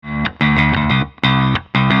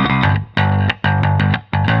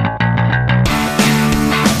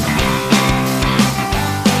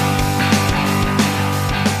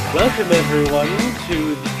Welcome, everyone,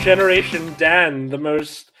 to Generation Dan, the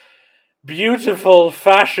most beautiful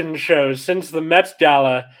fashion show since the Met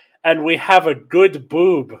Gala, and we have a good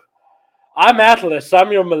boob. I'm Atlas,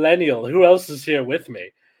 I'm your millennial. Who else is here with me?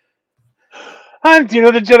 I'm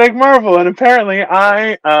Dino the Jedi Marvel, and apparently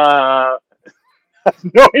I have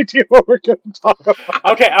no idea what we're going to talk about.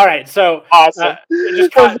 Okay, all right, so Awesome.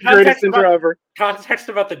 just That was the greatest intro ever. Context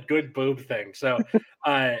about the good boob thing. So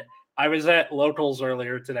I was at Locals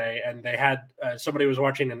earlier today, and they had somebody was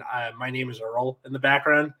watching, and My Name is Earl in the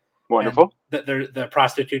background. Wonderful. The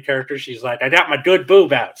prostitute character, she's like, I got my good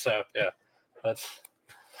boob out. So, yeah, that's...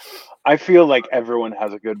 I feel like everyone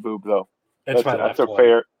has a good boob, though. That's a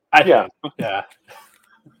fair... Yeah.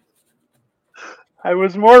 I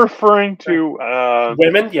was more referring to...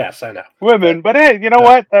 women? Yes, I know. Women, but hey, you know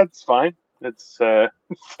what? That's fine. It's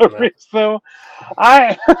so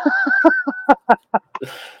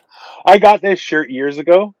I got this shirt years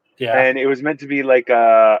ago, and it was meant to be like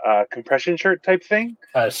a compression shirt type thing.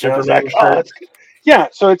 Superman shirt. Yeah,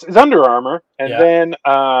 so it's Under Armour, and then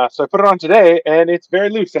so I put it on today, and it's very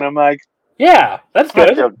loose, and I'm like, yeah, that's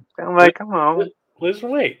good. I'm like, come on. Lose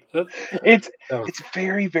weight. It's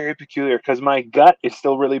very, very peculiar because my gut is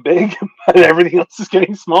still really big, but everything else is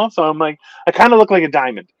getting small. So I'm like, I kind of look like a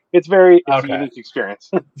diamond. It's a unique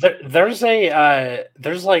experience. There's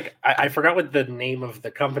like I forgot what the name of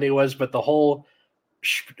the company was, but the whole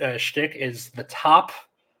shtick is the top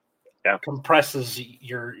compresses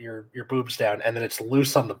your boobs down, and then it's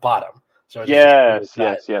loose on the bottom. So yes.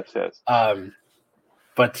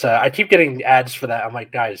 But I keep getting ads for that. I'm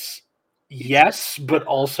like, guys. Yes, but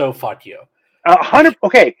also fuck you. 100.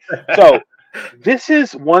 Okay, so this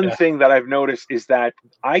is one thing that I've noticed is that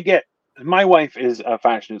my wife is a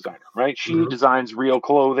fashion designer, right? She designs real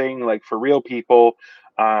clothing, like for real people.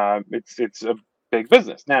 It's a big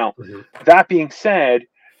business. Now, that being said,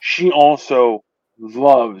 she also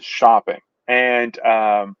loves shopping, and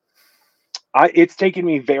it's taken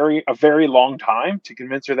me a very long time to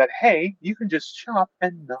convince her that, hey, you can just shop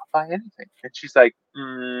and not buy anything. And she's like,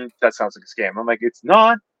 that sounds like a scam. I'm like, it's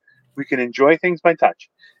not. We can enjoy things by touch.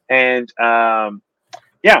 And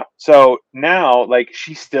so now, like,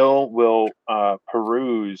 she still will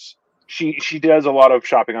peruse. She does a lot of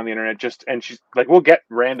shopping on the internet, and she's like, we'll get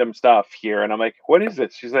random stuff here. And I'm like, what is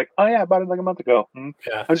this? She's like, oh yeah, I bought it like a month ago. I'm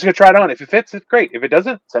just gonna try it on. If it fits, it's great. If it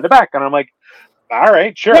doesn't, send it back. And I'm like, all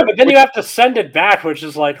right, sure. Yeah, but then you have to send it back, which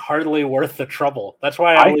is like hardly worth the trouble. That's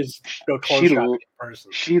why I always go clothes shopping in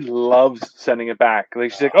person. She loves sending it back.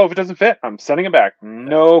 Like, she's like, oh, if it doesn't fit, I'm sending it back.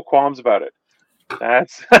 No qualms about it.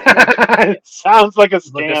 That's it sounds like a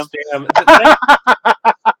scam.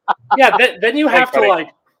 Then you have to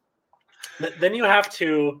then you have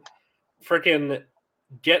to freaking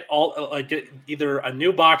get either a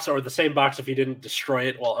new box or the same box if you didn't destroy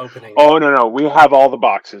it while opening. Oh no, we have all the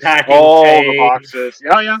boxes, the boxes,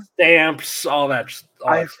 stamps, all that.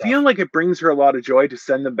 I feel like it brings her a lot of joy to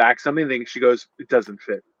send them back something. Then she goes, "It doesn't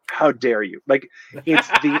fit. How dare you!" Like it's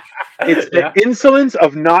the insolence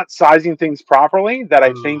of not sizing things properly that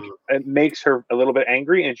I think it makes her a little bit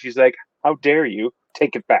angry, and she's like, "How dare you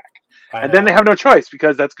take it back?" And then they have no choice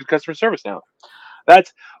because that's good customer service now.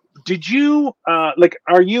 Did you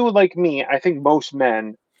are you like me? I think most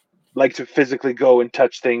men like to physically go and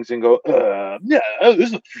touch things and go,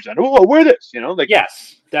 this is presentable. I'll wear this,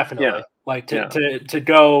 yes, definitely. Like to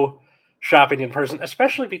go shopping in person,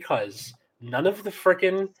 especially because none of the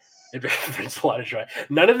frickin' it's a lot of joy.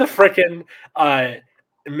 None of the frickin'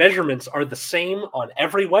 measurements are the same on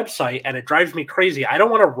every website, and it drives me crazy. I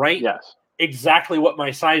don't want to write exactly what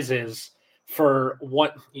my size is for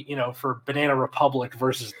for Banana Republic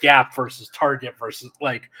versus Gap versus Target versus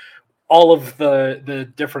like all of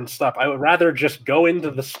the different stuff. I would rather just go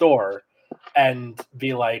into the store and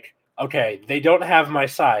be like, okay, they don't have my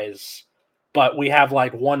size, but we have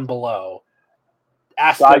like one below.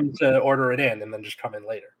 Ask them to order it in and then just come in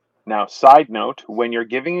later. Now, side note, when you're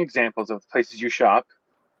giving examples of places you shop,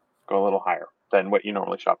 go a little higher than what you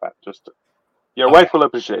normally shop at. Just your wife will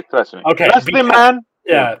appreciate it. Trust me. Okay. Trust me, man.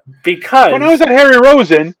 Yeah, because when I was at Harry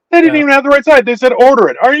Rosen, they didn't even have the right side. They said, order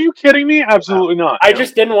it. Are you kidding me? Absolutely not. I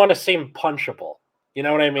just didn't want to seem punchable. You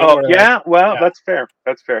know what I mean? Oh, that's fair.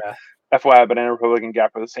 That's fair. Yeah. FYI, Banana Republic and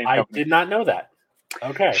Gap are the same company. I did not know that.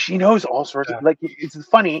 Okay. She knows all sorts of, like, it's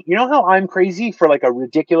funny. You know how I'm crazy for, like, a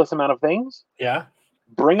ridiculous amount of things? Yeah.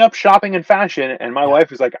 Bring up shopping and fashion, and my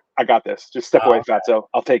wife is like, I got this. Just step away, fatso.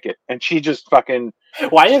 I'll take it. And she just fucking...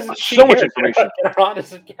 Why isn't she so much information. Get her on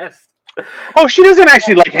as a guest. Oh, she doesn't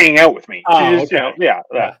actually like hanging out with me.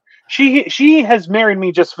 She has married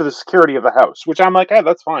me just for the security of the house, which I'm like, hey,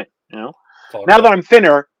 that's fine. Now that I'm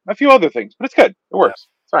thinner, a few other things, but it's good. It works.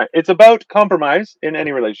 Sorry, it's about compromise in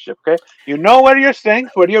any relationship. Okay, you know where your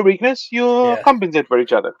strength, where your weakness, you compensate for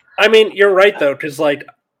each other. I mean, you're right though, because like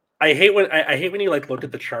I hate when you like look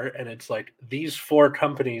at the chart and it's like these 4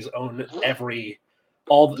 companies own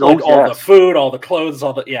all the food, all the clothes,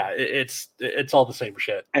 it's all the same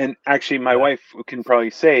shit. And actually, my wife can probably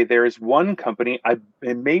say there is one company,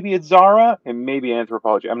 and maybe it's Zara and maybe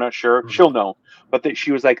Anthropologie. I'm not sure. She'll know, but that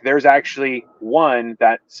she was like, there's actually one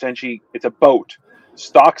that essentially it's a boat,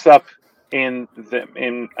 stocks up in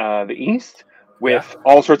the east with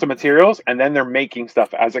all sorts of materials, and then they're making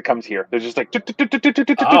stuff as it comes here. They're just like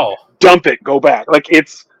dump it, go back. Like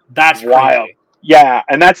that's wild. Crazy. Yeah,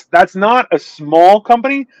 and that's not a small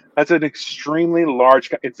company. That's an extremely large.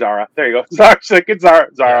 It's Zara. There you go. Zara. She's like, it's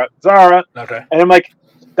Zara. Okay. And I'm like,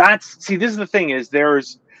 this is the thing is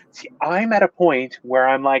I'm at a point where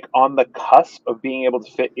I'm like on the cusp of being able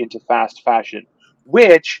to fit into fast fashion,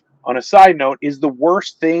 which on a side note is the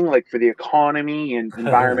worst thing, like for the economy and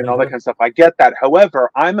environment, all that kind of stuff. I get that. However,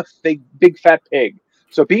 I'm a big fat pig,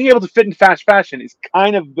 so being able to fit in fast fashion is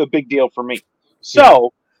kind of a big deal for me.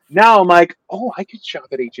 So now I'm like, oh, I could shop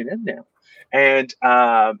at H&M now, and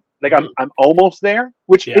like I'm almost there.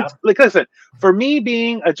 Which it's like, listen, for me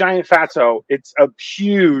being a giant fatso, it's a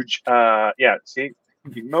huge See,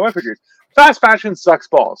 my wife agrees. Fast fashion sucks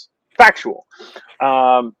balls. Factual.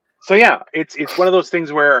 So yeah, it's one of those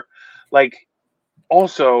things where, like,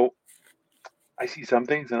 also I see some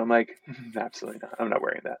things and I'm like, absolutely not. I'm not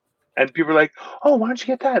wearing that. And people are like, oh, why don't you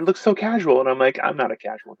get that? It looks so casual. And I'm like, I'm not a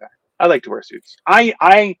casual guy. I like to wear suits.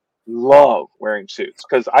 I love wearing suits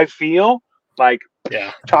because I feel like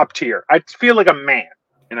top tier. I feel like a man,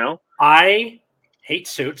 you know? I hate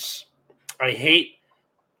suits. I hate,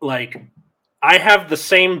 like, I have the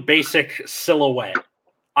same basic silhouette.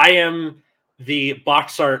 I am the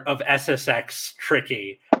box art of SSX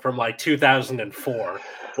Tricky from like 2004,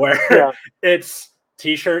 where it's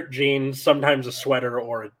t-shirt, jeans, sometimes a sweater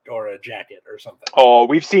or a jacket or something. Oh,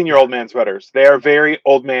 we've seen your old man sweaters. They are very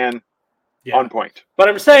old man on point. But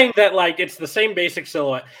I'm saying that, like, it's the same basic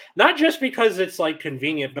silhouette, not just because it's like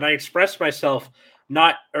convenient, but I express myself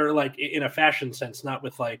like in a fashion sense, not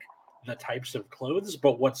with like the types of clothes,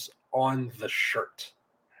 but what's on the shirt.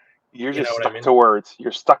 You're just stuck to words.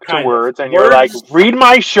 You're stuck to words, and you're like, read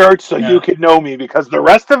my shirt so you can know me, because the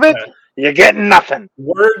rest of it, you're getting nothing.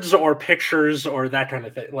 Words or pictures or that kind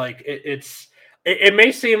of thing. Like, it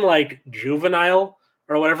may seem like juvenile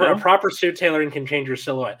or whatever. A proper suit tailoring can change your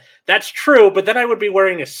silhouette. That's true, but then I would be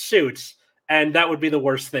wearing a suit, and that would be the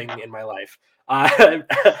worst thing in my life. Okay.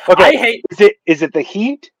 I hate. Is it the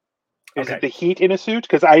heat? Is it the heat in a suit?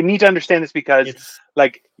 Because I need to understand this, because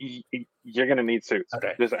like you're gonna need suits.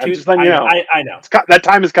 Okay, I'm just letting you know. I know that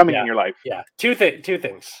time is coming in your life. Yeah, two things.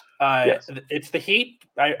 It's the heat.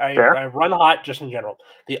 I run hot just in general.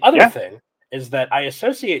 The other thing is that I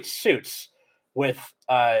associate suits with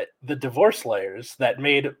the divorce layers that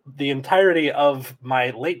made the entirety of my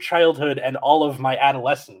late childhood and all of my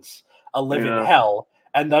adolescence a living hell,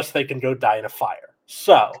 and thus they can go die in a fire.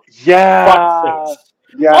 So fuck suits.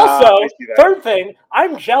 Yeah. Also, third thing,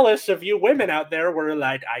 I'm jealous of you women out there where,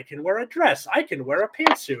 like, I can wear a dress, I can wear a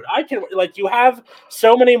pantsuit, I can, like, you have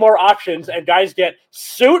so many more options, and guys get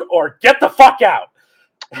suit or get the fuck out.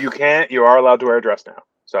 You are allowed to wear a dress now.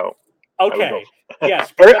 So okay,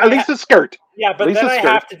 yes, or at least a skirt. Yeah, but then I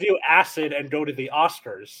have to do acid and go to the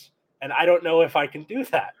Oscars, and I don't know if I can do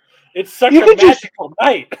that. It's such a magical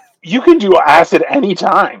night. You can do acid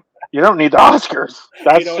anytime. You don't need the Oscars.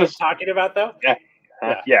 That's you know what I'm talking about, though?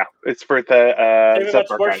 Yeah, it's for the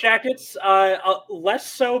sports jackets. Less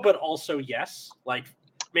so, but also yes. Like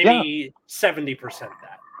maybe 70%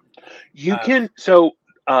 that. You can. So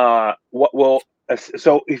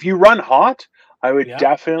so if you run hot, I would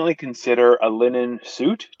definitely consider a linen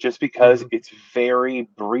suit, just because it's very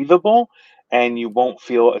breathable and you won't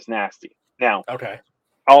feel as nasty. Now,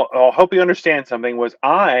 I'll help you understand something.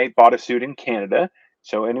 I bought a suit in Canada.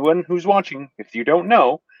 So anyone who's watching, if you don't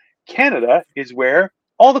know, Canada is where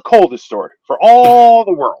all the cold is stored for all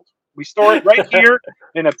the world. We store it right here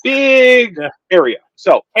in a big area.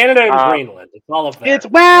 So Canada and Greenland, it's all of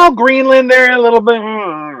that. Greenland, they're a little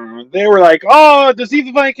bit. They were like, oh, the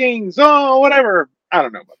Sea Vikings, oh, whatever. I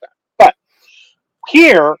don't know about that. But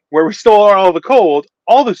here, where we store all the cold,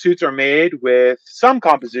 all the suits are made with some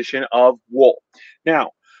composition of wool.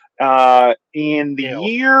 Now, in the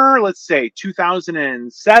year, let's say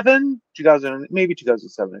 2007, maybe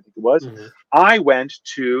 2007, I think it was. I went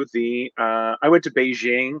to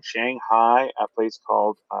Beijing, Shanghai, a place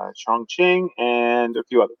called Chongqing, and a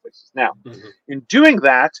few other places. Now, in doing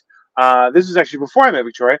that, this is actually before I met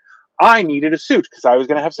Victoria. I needed a suit because I was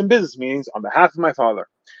going to have some business meetings on behalf of my father.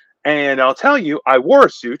 And I'll tell you, I wore a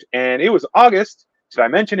suit, and it was August. Did I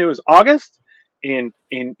mention it was August in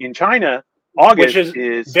China? August which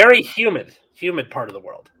is very humid part of the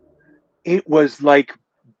world. It was like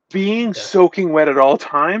being soaking wet at all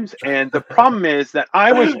times. And the problem is that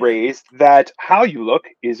I was raised that how you look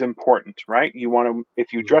is important, right? You want to,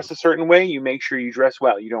 if you dress a certain way, you make sure you dress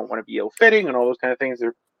well. You don't want to be ill-fitting and all those kind of things,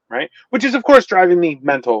 right? Which is, of course, driving me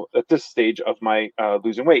mental at this stage of my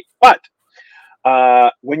losing weight. But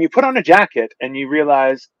when you put on a jacket and you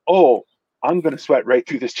realize, oh, I'm going to sweat right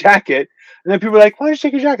through this jacket. And then people are like, why don't you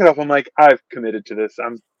take your jacket off? I'm like, I've committed to this.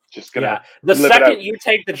 I'm just going to The second you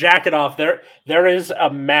take the jacket off, there is a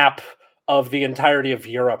map of the entirety of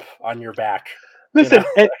Europe on your back. Listen,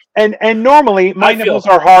 and normally my nipples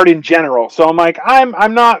are hard in general. So I'm like, I'm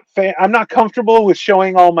not comfortable with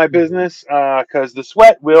showing all my business because the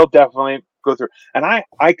sweat will definitely go through. And I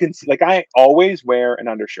always wear an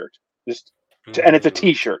undershirt. And it's a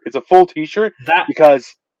t-shirt. It's a full t-shirt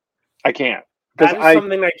because I can't. That is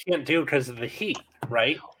something I can't do because of the heat,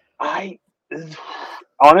 right?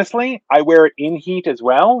 Honestly, I wear it in heat as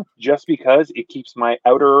well, just because it keeps my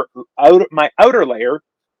outer layer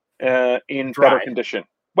in dry. better condition.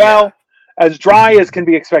 Well, as dry as can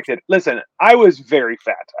be expected. Listen, I was very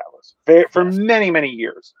fat, Alice, for many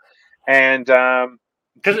years, and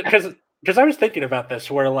because I was thinking about this,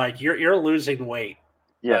 where like you're losing weight.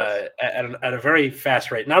 Yes. At a very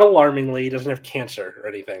fast rate. Not alarmingly, he doesn't have cancer or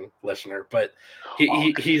anything, listener, but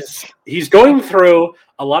he's going through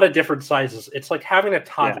a lot of different sizes. It's like having a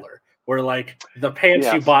toddler where like the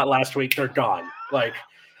pants you bought last week, they're gone. Like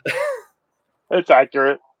that's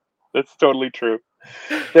accurate. That's totally true.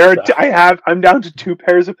 I'm down to 2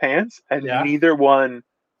 pairs of pants and neither one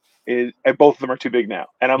is, and both of them are too big now.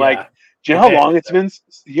 And I'm like, do you know how long it's been?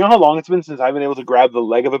 You know how long it's been since I've been able to grab the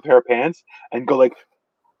leg of a pair of pants and go like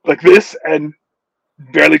this and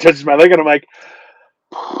barely touches my leg, and I'm like,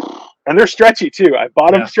 and they're stretchy too. I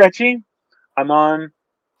bought them stretchy. I'm on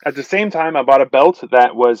at the same time. I bought a belt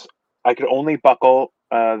that was I could only buckle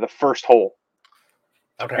the first hole.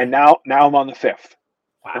 Okay. And now I'm on the 5th.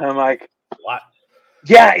 Wow. And I'm like, what?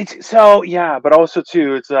 Yeah, but also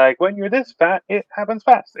too, it's like when you're this fat, it happens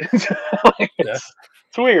fast. It's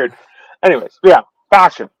weird. Anyways,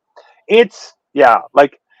 fashion. It's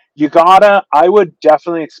like. I would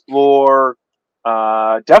definitely explore,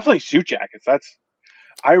 definitely suit jackets.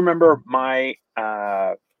 I remember my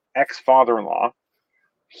ex-father-in-law,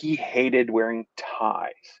 he hated wearing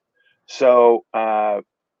ties. So the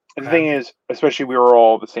thing is, especially we were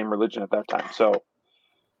all the same religion at that time. So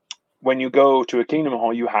when you go to a Kingdom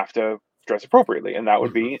Hall, you have to dress appropriately. And that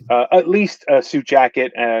would be at least a suit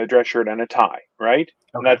jacket, a dress shirt, and a tie, right?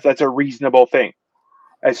 Okay. And that's a reasonable thing.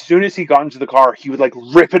 As soon as he got into the car, he would like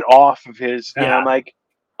rip it off of his. And I'm like,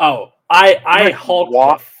 I hulked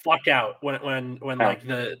the fuck out when like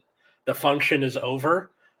the function is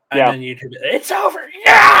over, and then you can, it's over,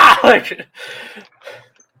 like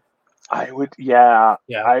I would,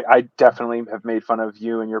 I definitely have made fun of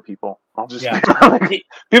you and your people. I'll just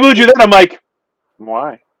people who do that. I'm like,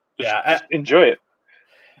 why? Just enjoy it.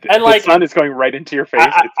 And the sun is going right into your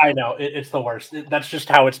face. I know it's the worst. That's just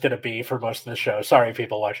how it's going to be for most of the show. Sorry,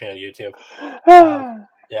 people watching on YouTube.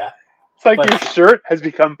 It's like your shirt has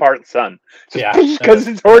become part sun. Because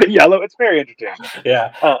it's already yellow. It's very entertaining.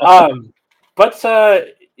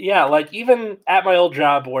 Like even at my old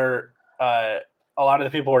job where a lot of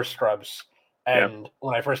the people wear scrubs, and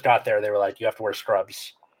when I first got there, they were like, "You have to wear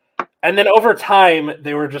scrubs," and then over time,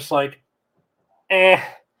 they were just like,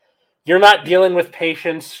 You're not dealing with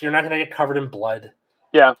patients. You're not going to get covered in blood.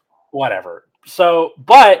 Yeah. Whatever. So,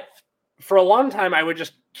 but for a long time, I would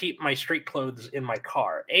just keep my street clothes in my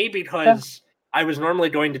car. Because I was normally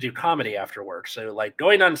going to do comedy after work. So, like,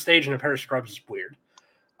 going on stage in a pair of scrubs is weird.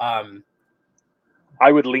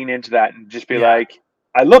 I would lean into that and just be like,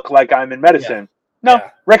 I look like I'm in medicine.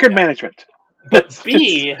 Record management. But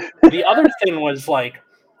the other thing was, like,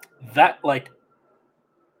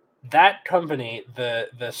 that company,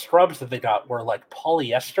 the scrubs that they got were like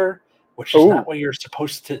polyester, which is not what you're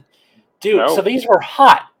supposed to do. No. So these were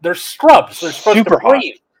hot. They're scrubs. They're supposed to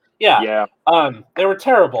breathe. Yeah. They were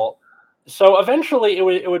terrible. So eventually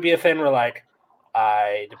it would be a thing where like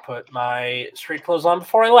I put my street clothes on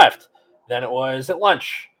before I left. Then it was at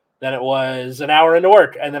lunch. Then it was an hour into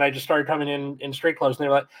work. And then I just started coming in street clothes, and they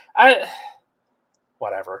were like,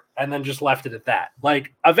 whatever. And then just left it at that.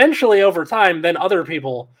 Like eventually over time, then other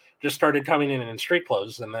people just started coming in street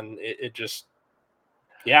clothes, and then it just,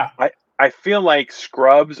 I feel like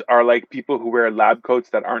scrubs are like people who wear lab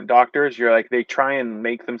coats that aren't doctors. You're like, they try and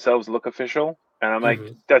make themselves look official, and I'm like,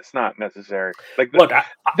 that's not necessary. Like, look,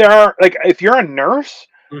 there are like, if you're a nurse,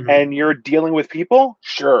 and you're dealing with people,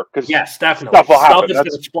 sure, because yes, definitely stuff will happen. Stuff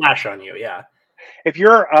is going to splash on you. Yeah. If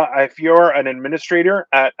you're an administrator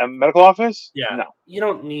at a medical office, no, you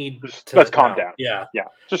don't need to. Let's calm down. Yeah,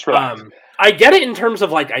 just relax. I get it in terms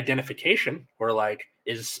of like identification, where like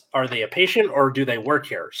are they a patient or do they work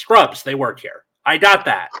here? Scrubs, they work here. I got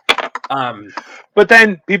that. But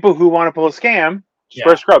then people who want to pull a scam,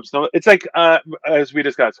 wear scrubs. No, it's like as we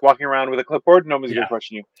discussed, walking around with a clipboard, nobody's going to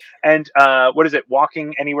question you. And what is it?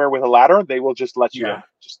 Walking anywhere with a ladder, they will just let you in.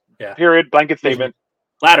 Just period. Blanket statement.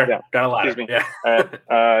 Ladder. Got a ladder. Excuse me.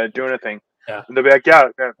 Yeah. Doing a thing. Yeah. And they'll be like,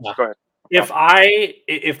 go ahead.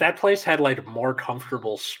 If that place had like more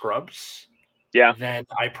comfortable scrubs, then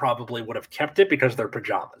I probably would have kept it because they're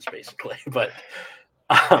pajamas, basically. But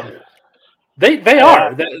they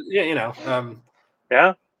are. But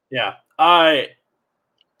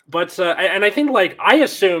and I think like I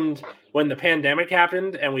assumed when the pandemic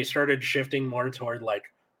happened and we started shifting more toward like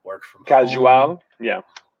work from casual, home,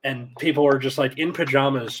 and people were just like in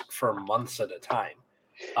pajamas for months at a time.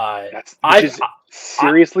 Which is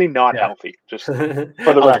seriously not healthy. Just for the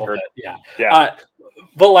record,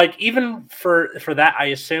 but like even for that, I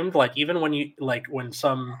assumed like even when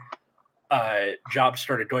some jobs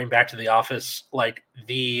started going back to the office, like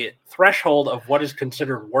the threshold of what is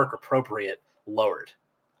considered work appropriate lowered.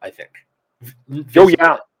 I think.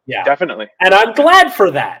 Yeah, definitely. And I'm glad for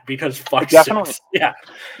that because fuck definitely. Suits. Yeah.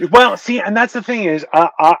 Well, see, and that's the thing is,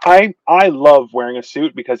 I love wearing a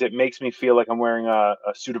suit because it makes me feel like I'm wearing a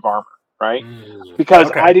suit of armor, right? Because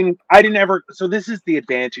I didn't ever. So this is the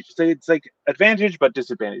advantage. So it's like advantage, but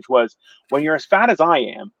disadvantage was when you're as fat as I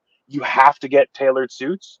am, you have to get tailored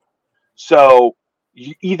suits. So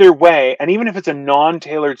either way, and even if it's a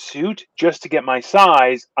non-tailored suit, just to get my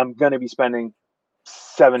size, I'm going to be spending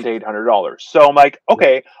 $700 to $800. So I'm like,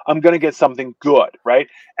 okay, I'm gonna get something good, right?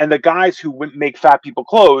 And the guys who make fat people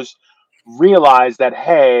clothes realize that,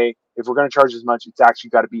 hey, if we're gonna charge as much, it's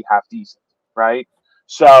actually got to be half decent, right?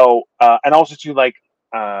 So and also too, like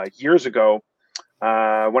years ago,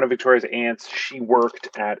 one of Victoria's aunts, she worked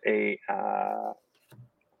at a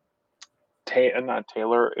not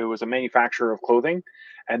tailor, it was a manufacturer of clothing,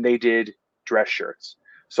 and they did dress shirts.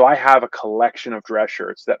 So I have a collection of dress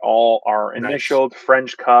shirts that all are initialed,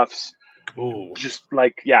 French cuffs. Ooh. Just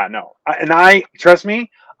like, I trust me,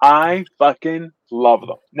 I fucking love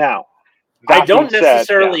them. Now, I don't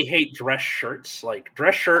necessarily hate dress shirts. Like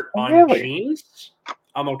dress shirt on jeans,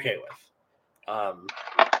 I'm okay with.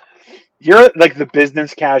 You're like the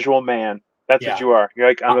business casual man. That's what you are. You're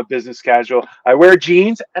like, I'm a business casual. I wear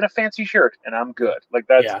jeans and a fancy shirt, and I'm good. Like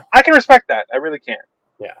that's, I can respect that. I really can.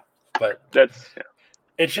 Yeah, but that's.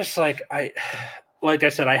 It's just like I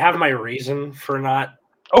said, I have my reason for not.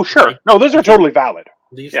 Oh sure, no, those are totally valid.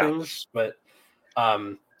 These things, but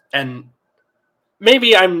and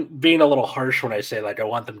maybe I'm being a little harsh when I say like I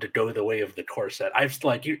want them to go the way of the corset. I've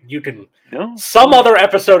like you can some other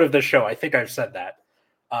episode of the show. I think I've said that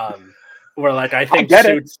where like I think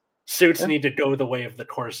suits need to go the way of the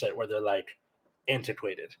corset, where they're like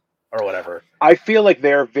antiquated or whatever. I feel like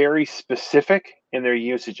they're very specific in their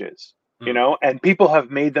usages. You know, and people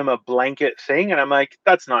have made them a blanket thing. And I'm like,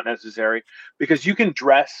 that's not necessary because you can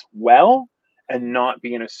dress well and not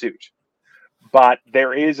be in a suit. But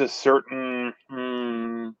there is a certain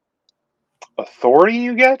authority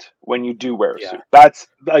you get when you do wear a suit. That's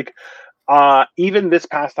like, even this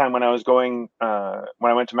past time when I was going,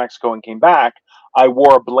 when I went to Mexico and came back, I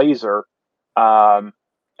wore a blazer and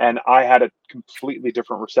I had a completely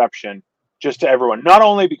different reception just to everyone. Not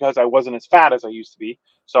only because I wasn't as fat as I used to be.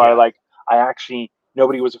 So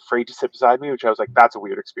nobody was afraid to sit beside me, which I was like, that's a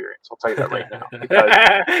weird experience. I'll tell you that right now.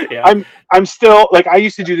 Because I'm still like, I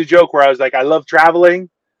used to do the joke where I was like, I love traveling.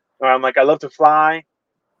 Or I'm like, I love to fly.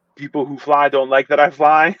 People who fly don't like that I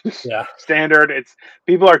fly. Yeah. Standard. It's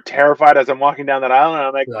people are terrified as I'm walking down that aisle. And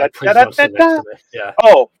I'm like,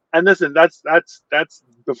 oh, and listen, that's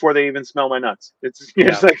before they even smell my nuts. It's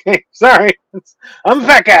just like, hey, sorry, I'm a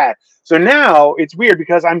fat guy. So now it's weird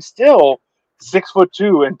because I'm still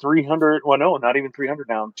 6'2" and 300. Well, no, not even 300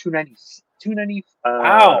 now. I'm 290.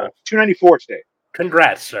 Wow, 294 today.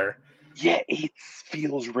 Congrats, sir. Yeah, it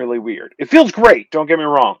feels really weird. It feels great. Don't get me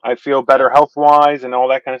wrong. I feel better health wise and all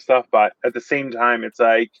that kind of stuff. But at the same time, it's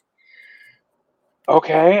like,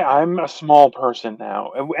 okay, I'm a small person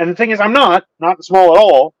now, and the thing is, I'm not small at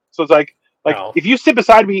all. So it's like if you sit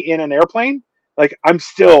beside me in an airplane, like I'm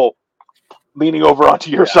still leaning over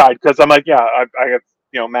onto your side because I'm like, I have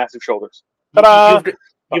massive shoulders.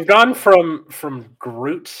 You've gone from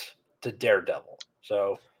Groot to Daredevil,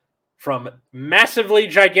 so from massively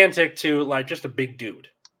gigantic to like just a big dude.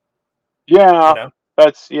 Yeah,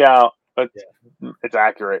 that's It's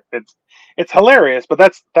accurate. It's hilarious, but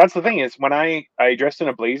that's the thing is when I dressed in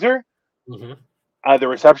a blazer, the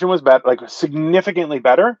reception was better, like significantly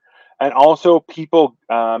better, and also people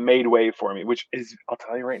made way for me, which is, I'll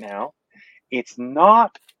tell you right now, it's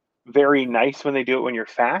not very nice when they do it when you're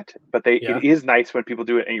fat, but it is nice when people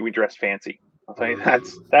do it and we dress fancy. I'll tell you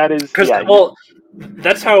that is because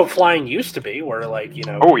that's how flying used to be, where like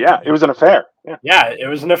Oh yeah, it was an affair. Yeah, it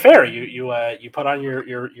was an affair. You put on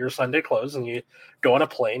your Sunday clothes and you go on a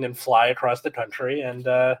plane and fly across the country and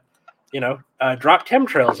drop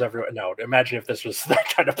chemtrails everywhere. No, imagine if this was that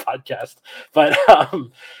kind of podcast. But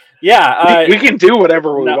we can do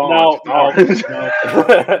whatever we want. No.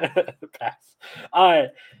 Pass.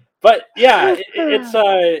 But yeah,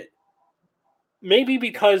 it's maybe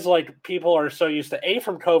because like people are so used to A,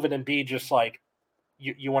 from COVID, and B, just like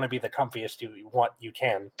you want to be the comfiest you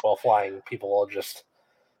can while flying. People will just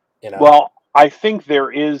Well, I think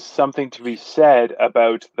there is something to be said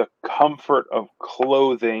about the comfort of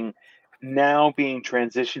clothing now being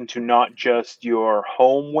transitioned to not just your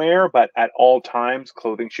home wear, but at all times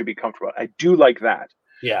clothing should be comfortable. I do like that.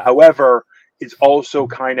 Yeah. However, it's also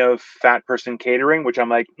kind of fat person catering, which I'm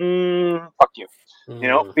like, fuck you.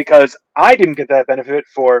 Because I didn't get that benefit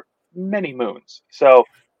for many moons. So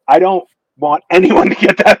I don't want anyone to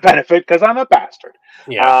get that benefit because I'm a bastard.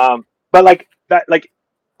 Yeah. But like that, like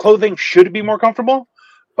clothing should be more comfortable.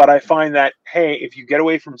 But I find that, hey, if you get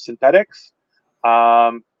away from synthetics,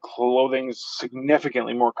 clothing's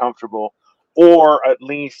significantly more comfortable, or at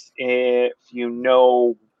least if you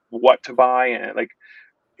know what to buy, and like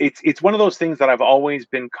it's one of those things that I've always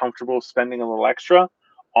been comfortable spending a little extra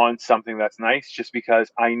on something that's nice, just because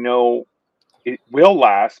I know it will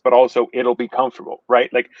last, but also it'll be comfortable,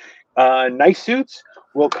 right? Like nice suits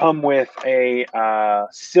will come with a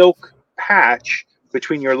silk patch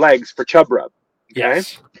between your legs for chub rub. Okay?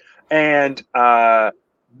 Yes. And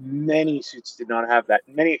many suits did not have that.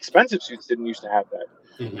 Many expensive suits didn't used to have that.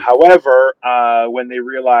 Mm-hmm. However, when they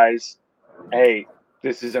realize, hey,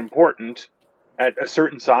 this is important, at a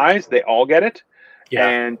certain size, they all get it. Yeah.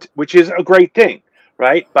 And which is a great thing,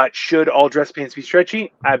 right? But should all dress pants be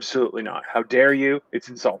stretchy? Absolutely not. How dare you? It's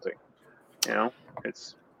insulting.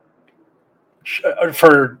 It's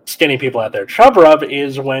for skinny people out there. Chub rub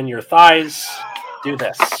is when your thighs do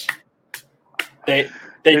this. They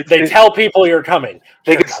tell people you're coming.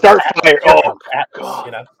 They can start fire. Oh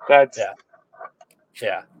God! That's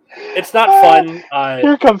yeah. It's not fun.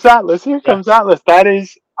 Here comes Atlas. Here comes Atlas. That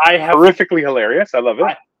is horrifically hilarious. I love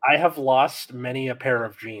it. I have lost many a pair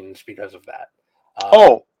of jeans because of that.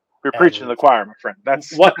 You're preaching to the choir, my friend.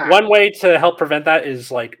 That's one way to help prevent that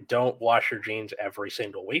is like don't wash your jeans every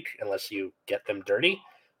single week unless you get them dirty,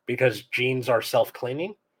 because jeans are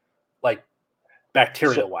self-cleaning, like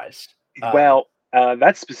bacteria-wise.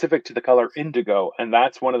 That's specific to the color indigo, and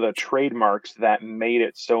that's one of the trademarks that made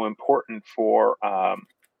it so important for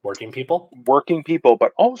working people,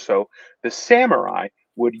 but also the samurai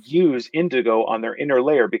would use indigo on their inner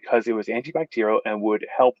layer because it was antibacterial and would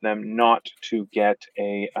help them not to get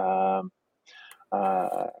a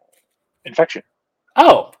infection.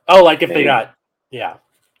 Like if they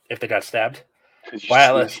got stabbed.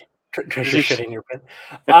 Wow, because you're shitting your pants.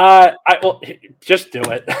 Just do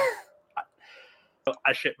it.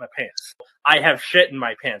 I shit my pants. I have shit in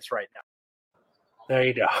my pants right now. There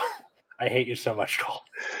you go. I hate you so much, Cole.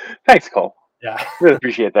 Thanks, Cole. Yeah. Really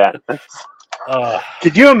appreciate that.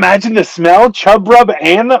 Could you imagine the smell? Chub rub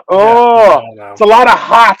and no. It's a lot of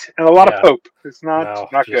hot and a lot of poop. It's not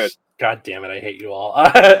good. God damn it, I hate you all.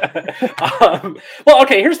 Well,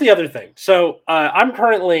 okay, here's the other thing. So I'm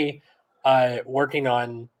currently working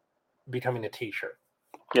on becoming a teacher.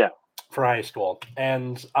 Yeah. For high school.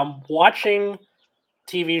 And I'm watching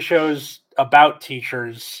TV shows about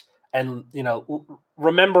teachers and,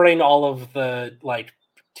 remembering all of the like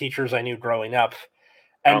teachers I knew growing up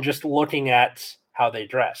and just looking at how they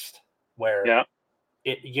dressed, where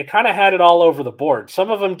you kind of had it all over the board. Some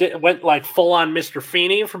of them went like full on Mr.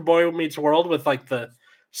 Feeney from Boy Meets World with like the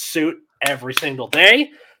suit every single day.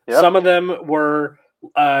 Yep. Some of them were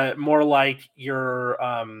more like your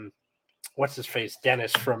what's his face,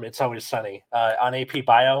 Dennis from It's Always Sunny on AP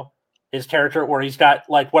Bio, his character, where he's got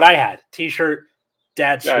like what I had: t-shirt,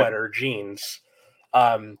 dad sweater, jeans,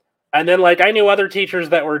 and then like I knew other teachers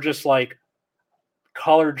that were just like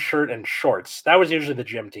collared shirt and shorts. That was usually the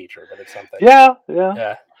gym teacher, but it's something.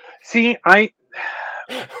 Yeah. See, I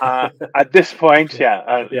at this point,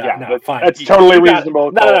 fine. That's totally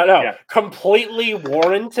reasonable. No. Yeah. Completely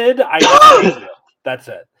warranted. That's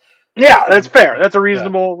it. Yeah, that's fair. That's a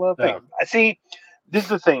reasonable thing. See, this is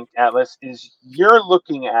the thing, Atlas, is you're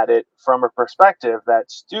looking at it from a perspective that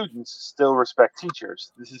students still respect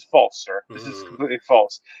teachers. This is false, sir. This is completely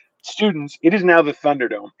false. Students, it is now the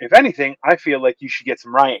Thunderdome. If anything, I feel like you should get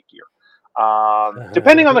some riot gear.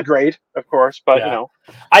 Depending on the grade, of course, but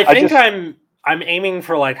I think I'm aiming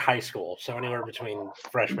for like high school, so anywhere between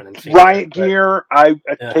freshman and senior. Riot gear. I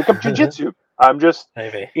take up jiu-jitsu. I'm just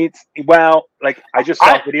maybe like I just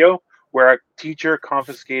saw a video where a teacher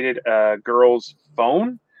confiscated a girl's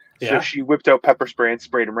phone, so she whipped out pepper spray and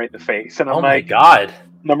sprayed him right in the face. And I'm like, my god!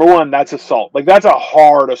 Number one, that's assault. Like that's a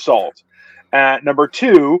hard assault. Number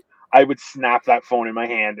two, I would snap that phone in my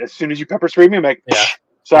hand as soon as you pepper sprayed me. I'm like,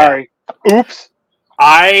 sorry, oops.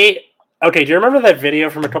 Okay, do you remember that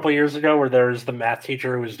video from a couple years ago where there's the math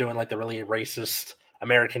teacher who was doing like the really racist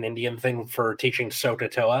American Indian thing for teaching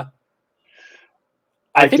SOHCAHTOA?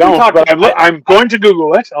 I don't, but I'm going to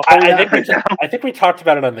Google it. I think we talked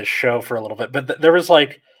about it on this show for a little bit, but there was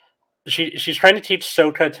like she's trying to teach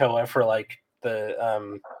SOHCAHTOA for like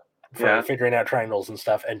the figuring out triangles and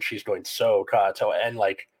stuff, and she's going SOHCAHTOA and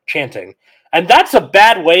like chanting, and that's a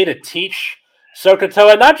bad way to teach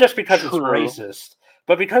SOHCAHTOA, not just because it's racist,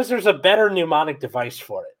 but because there's a better mnemonic device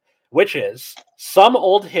for it, which is some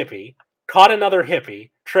old hippie caught another hippie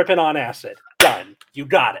tripping on acid. Done. You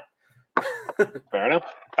got it. Fair enough.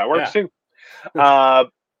 That works too.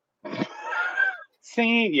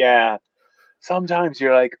 See, sometimes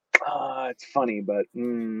you're like, it's funny, but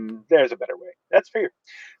there's a better way. That's fair.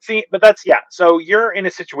 See, but that's so you're in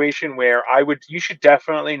a situation where you should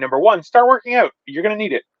definitely, number one, start working out. You're gonna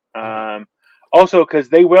need it. Also, because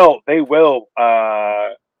they will give you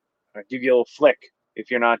a little flick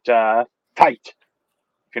if you're not tight.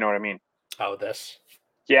 If you know what I mean. Oh, this.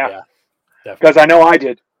 Yeah. Because I know I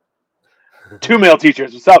did. 2 male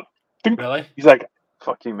teachers. What's up? Really? He's like,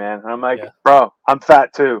 "Fuck you, man." I'm like, "Bro, I'm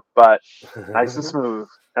fat too, but nice and smooth."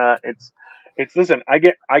 It's. Listen, I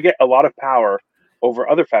get a lot of power over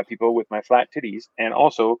other fat people with my flat titties, and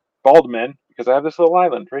also bald men because I have this little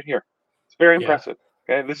island right here. It's very impressive.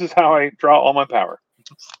 Okay, this is how I draw all my power.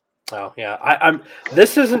 Oh yeah, I'm.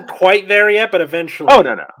 This isn't quite there yet, but eventually. Oh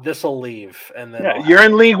no, this will leave, and then you're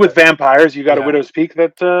in league with vampires. You got a widow's peak.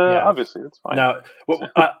 That obviously that's fine. Now,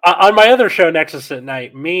 on my other show, Nexus at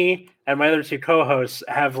Night, me and my other 2 co-hosts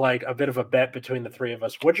have like a bit of a bet between the 3 of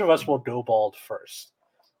us. Which of us will go bald first?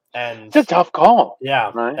 And it's a tough call.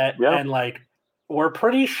 Yeah, right? And like we're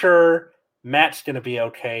pretty sure Matt's gonna be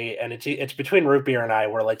okay, and it's between Root Beer and I.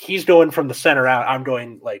 Where like he's going from the center out, I'm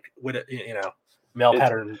going like with male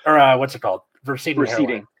pattern or what's it called?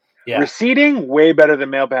 Receding. Yeah, receding way better than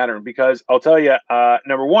male pattern because I'll tell you,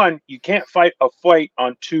 number one, you can't fight a fight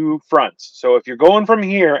on 2 fronts. So if you're going from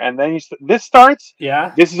here and then this starts,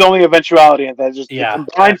 this is only eventuality, and then just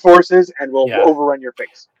combine forces and we'll overrun your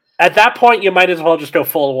face. At that point, you might as well just go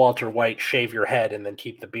full Walter White, shave your head, and then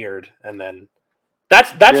keep the beard, and then.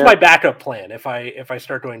 That's my backup plan. If I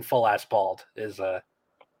start going full ass bald, is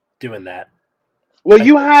doing that. Well,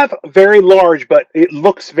 you have very large, but it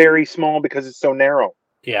looks very small because it's so narrow.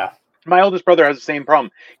 Yeah. My oldest brother has the same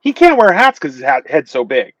problem. He can't wear hats because his head's so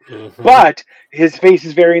big, but his face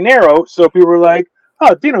is very narrow. So people are like,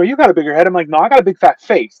 "Oh, Dino, you got a bigger head." I'm like, "No, I got a big fat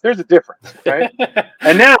face. There's a difference, right?"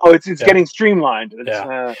 And now it's getting streamlined.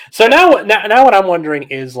 So now what I'm wondering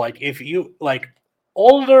is like if you like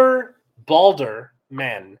older, balder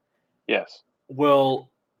men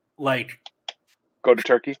will like go to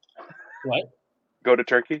Turkey. What? Go to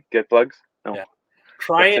Turkey, get plugs. No,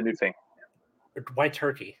 try That's it. A new thing. Why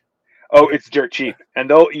Turkey? Oh, it's dirt cheap, and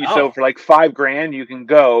so for like $5,000 you can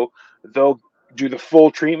go. They'll do the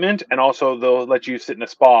full treatment, and also they'll let you sit in a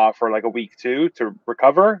spa for like a week too to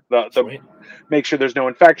recover. The make sure there's no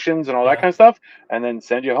infections and all that kind of stuff, and then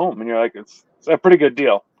send you home. And you're like, it's a pretty good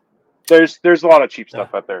deal. There's a lot of cheap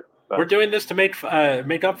stuff out there. But. We're doing this to make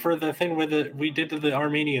up for the thing we did to the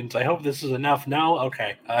Armenians. I hope this is enough. No,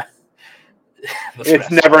 okay.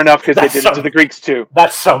 It's never enough because they did it to the Greeks too.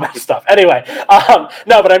 That's so messed up. Anyway,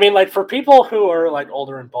 no, but I mean, like for people who are like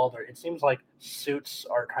older and balder, it seems like suits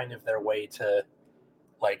are kind of their way to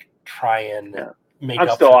like try and make up.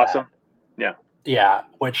 I'm still for awesome. That. Yeah,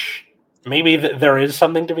 which maybe there is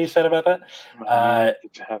something to be said about that.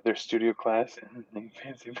 To have their studio class and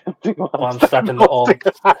fancy well, I'm stuck in the old. Is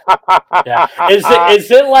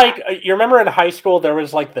it like you remember in high school there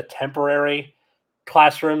was like the temporary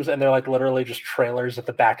classrooms and they're like literally just trailers at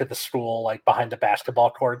the back of the school, like behind the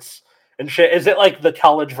basketball courts and shit? Is it like the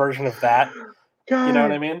college version of that? God, you know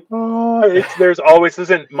what I mean? Oh, there's always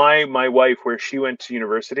my wife where she went to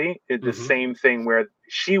university. It's the same thing where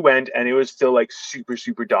she went and it was still like super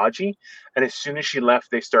super dodgy. And as soon as she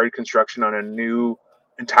left, they started construction on a new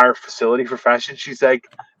entire facility for fashion. She's like,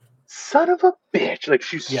 son of a bitch. Like,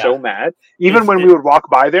 she's Yeah. so mad. Even when we would walk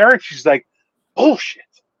by there, she's like, bullshit.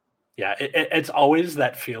 Yeah, it's always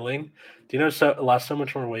that feeling. Do you know lost so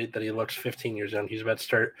much more weight that he looks 15 years young? He's about to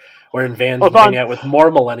start wearing Vans and hanging out with more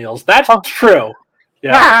millennials. That's true.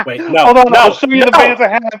 Yeah. Wait, no. Hold on, no, I'll show you the Vans I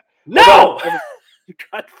have. No!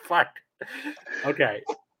 God, fuck. Okay.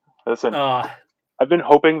 Listen, I've been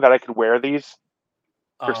hoping that I could wear these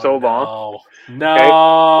for so long.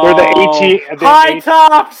 No. Okay? They're the high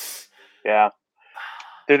tops! Yeah.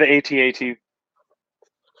 They're the AT-AT.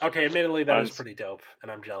 Okay, admittedly, that is pretty dope, and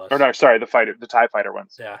I'm jealous. Or no, sorry, the TIE Fighter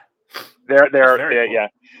ones. Yeah. They're cool. yeah.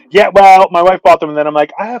 Yeah, well, my wife bought them, and then I'm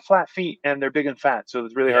like, I have flat feet, and they're big and fat, so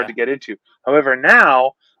it's really hard to get into. However,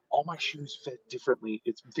 now, all my shoes fit differently.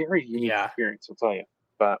 It's a very unique experience, I'll tell you.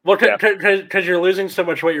 But, well, because you're losing so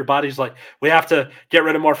much weight, your body's like, we have to get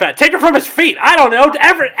rid of more fat. Take it from his feet. I don't know.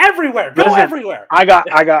 Everywhere. Go everywhere. I got.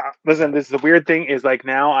 Listen, this is the weird thing is like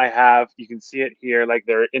now I have. You can see it here. Like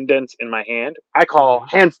there are indents in my hand. I call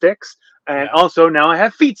hand sticks, and also now I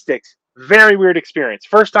have feet sticks. Very weird experience.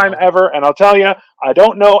 First time ever, and I'll tell you, I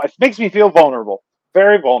don't know. It makes me feel vulnerable.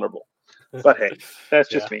 Very vulnerable. But hey, that's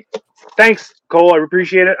just me. Thanks, Cole. I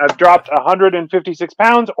appreciate it. I've dropped 156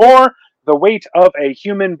 pounds, or the weight of a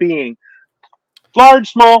human being.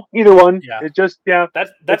 Large, small, either one. Yeah. It just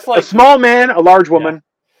that's like a small man, a large woman.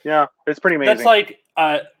 Yeah, it's pretty amazing. That's like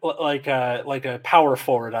a power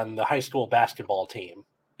forward on the high school basketball team.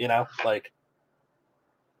 You know, like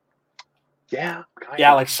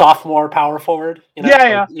like sophomore power forward. You know?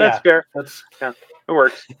 Yeah, that's fair. It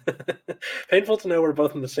works. Painful to know we're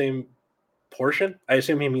both in the same portion. I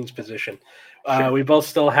assume he means position. We both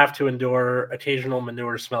still have to endure occasional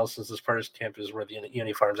manure smells since this part of campus is where the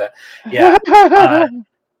uniform's at. Yeah.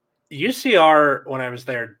 UCR, when I was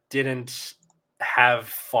there, didn't have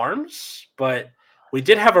farms, but we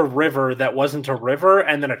did have a river that wasn't a river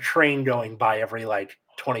and then a train going by every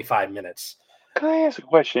 25 minutes. Can I ask a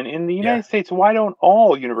question? In the United States, why don't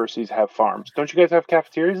all universities have farms? Don't you guys have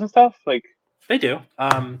cafeterias and stuff? Like they do.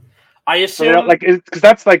 I assume because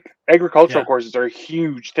that's agricultural courses are a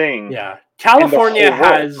huge thing. Yeah. California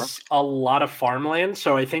has a lot of farmland,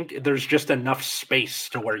 so I think there's just enough space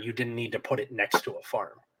to where you didn't need to put it next to a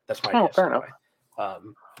farm. That's my guess. Fair enough.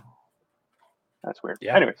 That's weird.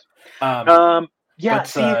 Yeah. Anyways.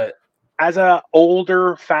 As a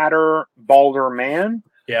older, fatter, balder man,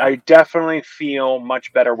 I definitely feel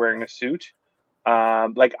much better wearing a suit.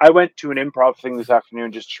 I went to an improv thing this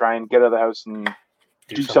afternoon just to try and get out of the house and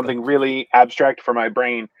do something really abstract for my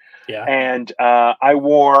brain. Yeah. And I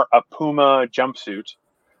wore a Puma jumpsuit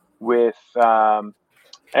with I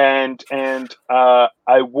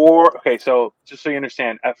wore so just so you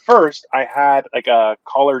understand, at first I had a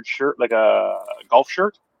collared shirt, like a golf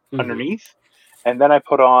shirt underneath, and then I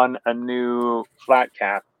put on a new flat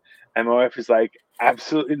cap, and my wife was like,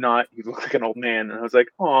 absolutely not, you look like an old man. And I was like,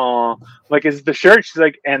 oh, is the shirt? She's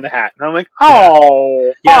like, and the hat. And I'm like,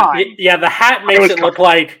 oh, yeah, the hat makes it look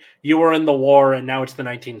like you were in the war and now it's the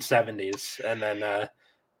 1970s. And then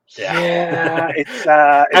it's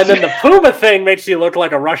and then the Puma thing makes you look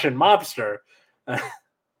like a Russian mobster.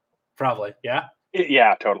 Probably.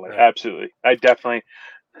 Yeah, totally. Absolutely. I definitely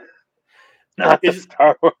not the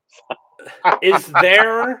Star Wars. Is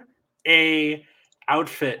there a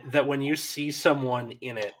outfit that when you see someone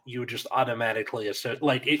in it, you just automatically assume,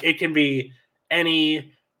 it can be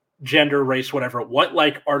any gender, race, whatever. What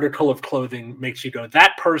article of clothing makes you go,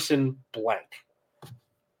 that person blank?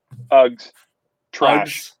 Uggs.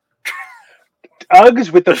 Trash.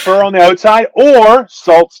 Uggs with the fur on the outside or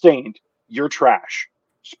salt stained. You're trash.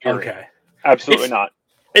 Okay. Absolutely not.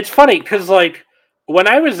 It's funny because when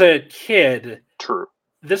I was a kid, true.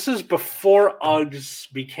 This is before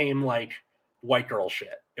Uggs became white girl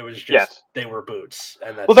shit. It was just they were boots,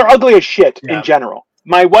 and they're ugly as shit in general.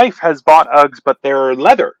 My wife has bought Uggs, but they're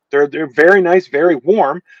leather. They're very nice, very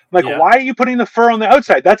warm. I'm like, why are you putting the fur on the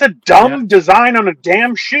outside? That's a dumb design on a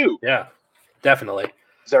damn shoe. Yeah, definitely.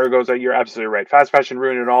 Zaragoza, you're absolutely right. Fast fashion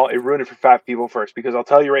ruined it all. It ruined it for fat people first, because I'll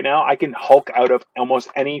tell you right now, I can Hulk out of almost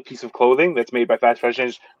any piece of clothing that's made by fast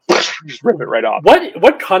fashion. Just rip it right off.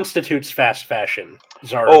 What constitutes fast fashion?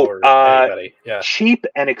 Zara or anybody? Yeah. Cheap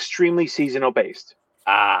and extremely seasonal based.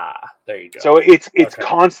 There you go. So it's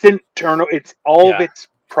constant turnover. It's all of its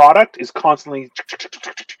product is constantly.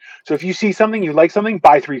 So if you see something, you like something,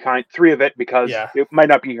 buy three of it, because it might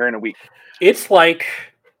not be here in a week. It's like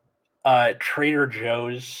Trader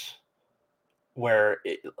Joe's, where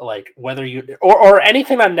whether you or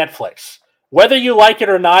anything on Netflix, whether you like it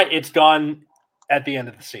or not, it's gone at the end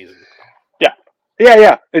of the season.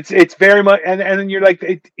 Yeah. It's very much, and then you're like,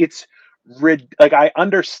 it's like I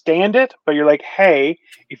understand it, but you're like, hey,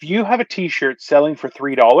 if you have a T-shirt selling for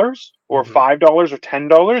 $3 or $5 or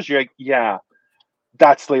 $10, you're like, yeah,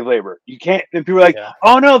 that's slave labor. You can't. And people are like,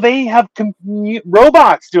 oh no, they have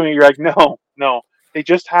robots doing it. You're like, no, they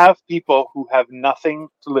just have people who have nothing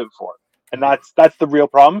to live for, and that's the real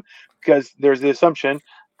problem, because there's the assumption.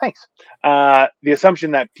 Thanks. The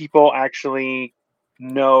assumption that people actually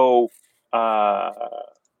know.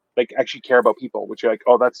 Like actually care about people, which you're like,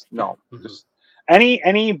 oh, that's no. Just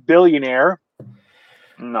any billionaire,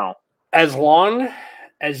 no. As long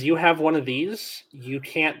as you have one of these, you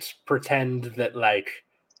can't pretend that like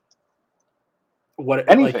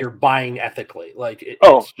you're buying ethically. Like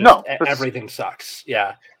it's just, everything sucks.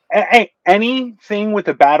 Yeah. Anything with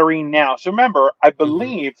a battery now. So remember, I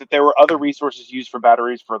believe that there were other resources used for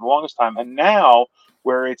batteries for the longest time, and now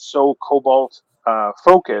where it's so cobalt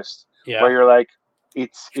focused, where you're like,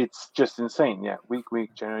 it's just insane. Yeah, weak,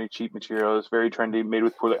 generally cheap materials, very trendy, made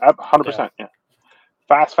with poorly. 100%. Yeah,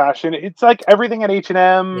 fast fashion. It's like everything at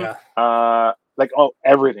H&M. Yeah.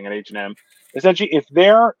 Everything at H&M. Essentially, if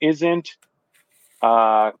there isn't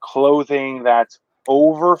clothing that's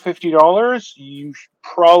over $50, you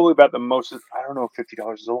probably bet the most. I don't know if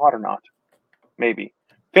 $50 is a lot or not. Maybe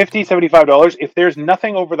 $50, $75. If there's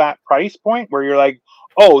nothing over that price point where you're like,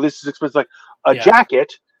 oh, this is expensive, like a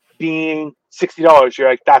jacket being $60, you're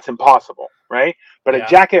like, that's impossible, right? But a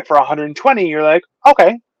jacket for $120, you're like,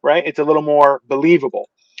 okay, right? It's a little more believable.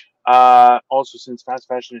 Also, since fast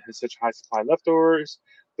fashion has such high supply leftovers,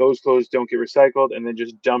 those clothes don't get recycled and then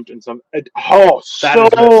just dumped in some.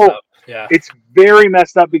 Yeah, it's very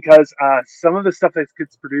messed up, because some of the stuff that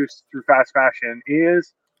gets produced through fast fashion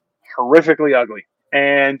is horrifically ugly,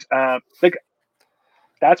 and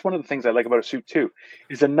that's one of the things I like about a suit too.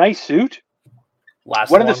 Is a nice suit.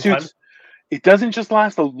 One of the suits, time? It doesn't just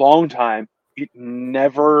last a long time. It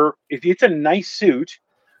never. If it's a nice suit,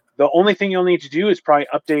 the only thing you'll need to do is probably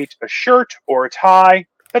update a shirt or a tie.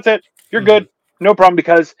 That's it. You're good. No problem,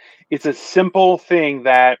 because it's a simple thing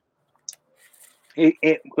that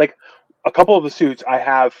it like a couple of the suits I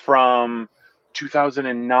have from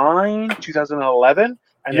 2009, 2011,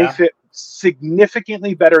 and they fit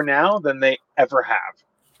significantly better now than they ever have,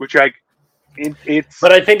 which it's.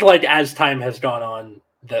 But I think like as time has gone on,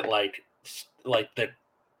 that like the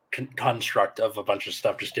construct of a bunch of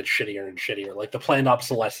stuff just gets shittier and shittier. Like the planned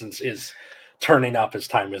obsolescence is turning up as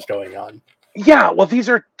time is going on. Yeah, well, these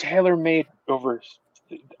are tailor-made over.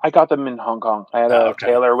 I got them in Hong Kong. I had a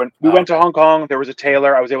tailor when we went to Hong Kong. There was a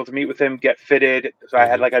tailor. I was able to meet with him, get fitted. So I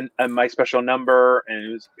had like a my special number,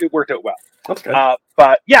 and it worked out well. That's good.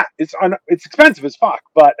 But yeah, it's expensive as fuck.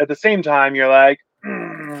 But at the same time, you're like,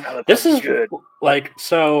 this is good. Like,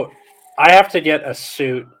 so I have to get a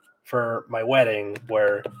suit for my wedding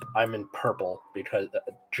where I'm in purple because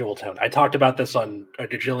jewel tone. I talked about this on a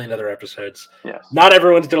gajillion other episodes. Yes. Not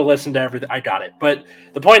everyone's going to listen to everything. I got it. But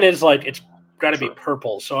the point is, like, it's got to be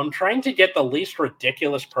purple. So I'm trying to get the least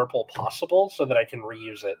ridiculous purple possible so that I can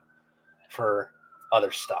reuse it for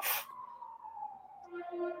other stuff.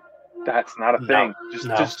 That's not a thing.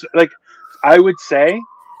 Just like I would say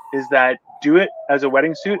is that do it as a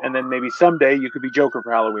wedding suit, and then maybe someday you could be Joker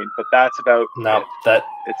for Halloween. But that's about it.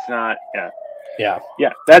 It's not. Yeah.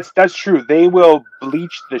 That's true. They will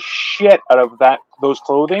bleach the shit out of those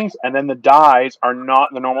clothings, and then the dyes are not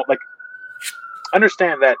the normal. Like,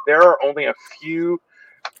 understand that there are only a few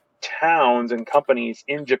towns and companies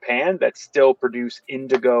in Japan that still produce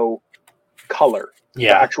indigo color. The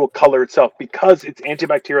actual color itself, because it's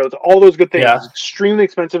antibacterial, it's all those good things. It's extremely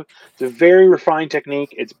expensive. It's a very refined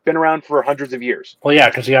technique. It's been around for hundreds of years. Well, yeah,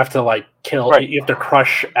 because you have to like kill. You have to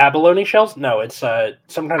crush abalone shells. No, it's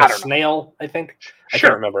some kind of snail. I think. I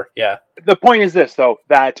can't remember. Yeah. The point is this, though,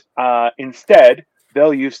 that instead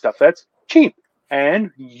they'll use stuff that's cheap and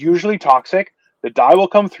usually toxic. The dye will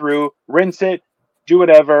come through, rinse it, do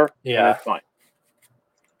whatever. Yeah, and it's fine.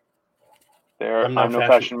 I'm no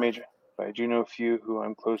fashion major. I do know a few who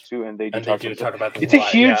I'm close to, and they do talk about this. It's a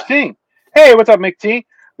huge thing. Hey, what's up, McT?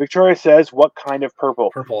 Victoria says, "What kind of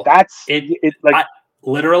purple?" Purple. That's it. Like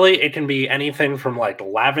literally, it can be anything from like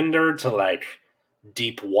lavender to like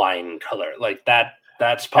deep wine color. Like that.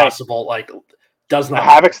 That's possible. Like, does not. A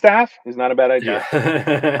havoc staff is not a bad idea.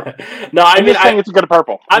 Yeah. No, I mean, it's a good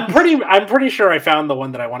purple. I'm pretty sure I found the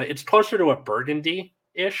one that I wanted. It's closer to a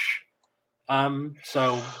burgundy-ish.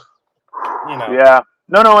 So, you know. Yeah.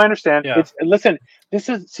 No, I understand. Yeah. Listen, this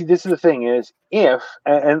is the thing is if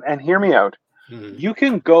and hear me out. You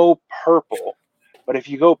can go purple, but if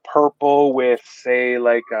you go purple with say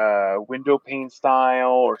like a window pane style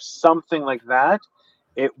or something like that,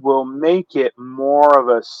 it will make it more of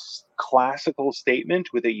a classical statement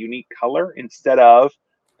with a unique color instead of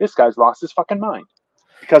this guy's lost his fucking mind.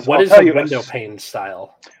 Because what is a window pane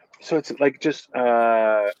style? So it's like just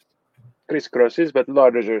crisscrosses, but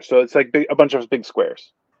larger. So it's like a bunch of big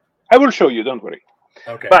squares. I will show you. Don't worry.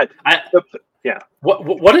 Okay. But yeah.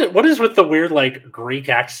 What is with the weird like Greek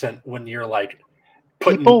accent when you're like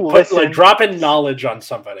like dropping knowledge on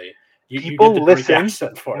somebody? People listen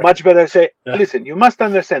much better. Say, listen. You must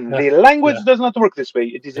understand. The language does not work this way.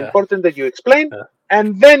 It is important that you explain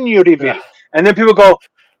and then you reveal. And then people go,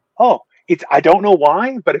 "Oh, it's." I don't know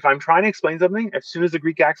why, but if I'm trying to explain something, as soon as the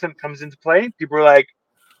Greek accent comes into play, people are like,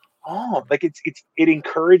 "Oh, like it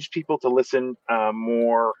encouraged people to listen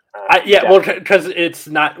more." Well, because it's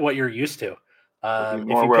not what you're used to. If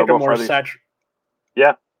you pick a more saturated,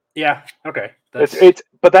 yeah, okay.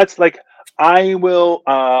 But that's like. I will.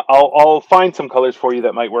 I'll find some colors for you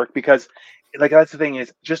that might work because, like, that's the thing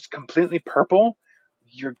is just completely purple.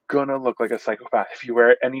 You're gonna look like a psychopath if you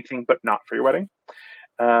wear anything but not for your wedding.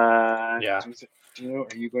 Yeah. Do you know?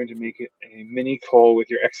 Are you going to make it a mini Cole with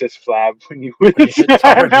your excess flab when you?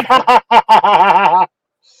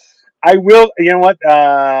 I will. You know what?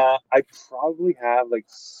 I probably have like.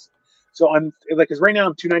 So I'm like, because right now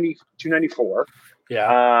I'm 294.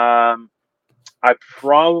 Yeah. I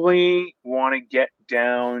probably want to get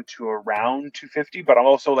down to around 250, but I'm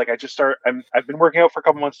also like I've been working out for a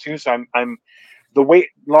couple months too, so I'm the weight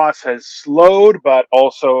loss has slowed, but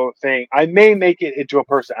also I may make it into a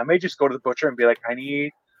person. I may just go to the butcher and be like, I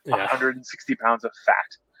need 160 pounds of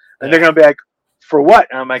fat, and they're gonna be like, for what?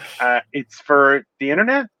 And I'm like, it's for the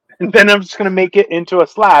internet, and then I'm just gonna make it into a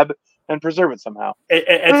slab and preserve it somehow.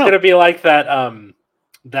 It's gonna be like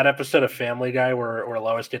that episode of Family Guy where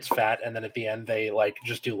Lois gets fat and then at the end they like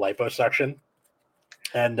just do liposuction,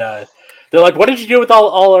 and they're like, "What did you do with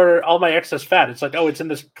all my excess fat?" It's like, "Oh, it's in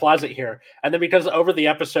this closet here." And then because over the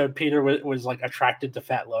episode Peter was like attracted to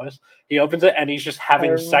fat Lois, he opens it and he's just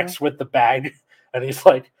having sex with the bag, and he's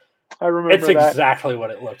like, "I remember it's exactly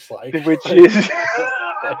what it looks like," which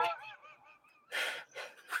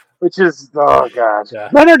is oh god,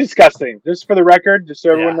 men are disgusting. Just for the record, just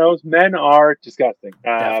so everyone knows, men are disgusting.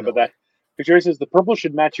 But that Victoria says the purple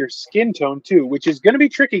should match your skin tone too, which is going to be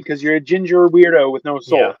tricky because you're a ginger weirdo with no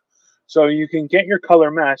soul. Yeah. So you can get your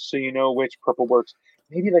color matched so you know which purple works.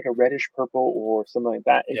 Maybe like a reddish purple or something like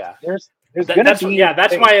that. There's that's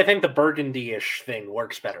why I think the burgundy-ish thing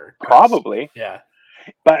works better. Probably. Yeah.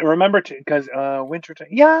 But remember, because winter time,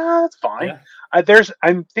 that's fine. Yeah.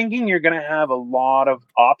 I'm thinking you're going to have a lot of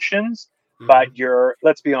options, but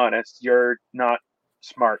let's be honest, you're not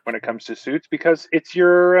smart when it comes to suits because it's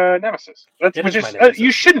your nemesis.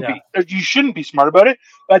 You shouldn't be. You shouldn't be smart about it.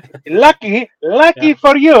 But lucky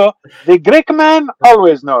for you, the Greek man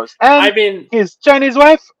always knows, and his Chinese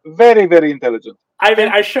wife, very, very intelligent. I mean,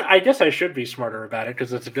 I guess I should be smarter about it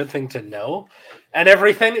because it's a good thing to know and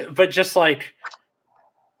everything. But just like.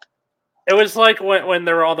 It was like when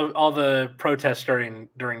there were all the protests during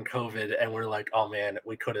COVID, and we're like, oh man,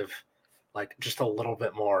 we could have like just a little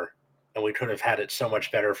bit more, and we could have had it so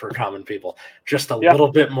much better for common people, just a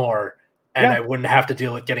little bit more, and I wouldn't have to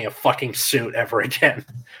deal with getting a fucking suit ever again.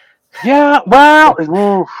 Yeah, well,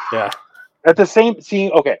 At the same,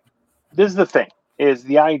 okay, this is the thing: is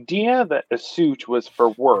the idea that a suit was for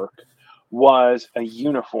work was a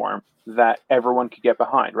uniform that everyone could get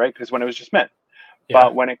behind, right? Because when it was just men. Yeah.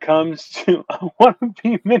 But when it comes to, I want to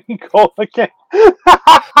be mini Cole again.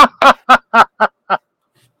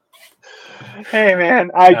 Hey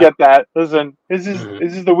man, I get that. Listen, this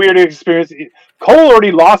is the weirdest experience. Cole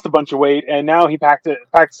already lost a bunch of weight, and now he packed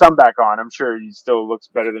some back on. I'm sure he still looks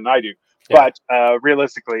better than I do. Yeah. But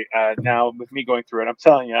realistically, now with me going through it, I'm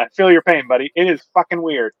telling you, I feel your pain, buddy. It is fucking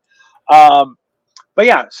weird. But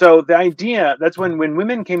yeah, so the idea, that's when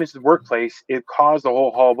women came into the workplace, it caused a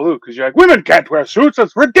whole hullabaloo because you're like, women can't wear suits,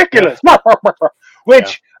 that's ridiculous.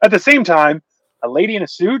 Which, at the same time, a lady in a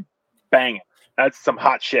suit, banging. That's some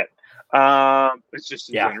hot shit. It's just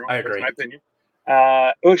in general, I agree. That's my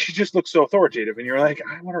opinion. She just looks so authoritative, and you're like,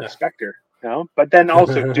 I want to respect her, you know? But then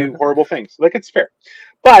also do horrible things. Like, it's fair.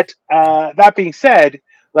 But that being said,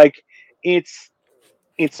 like, it's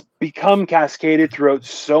become cascaded throughout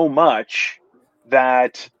so much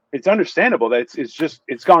that it's understandable that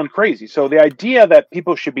it's gone crazy. So the idea that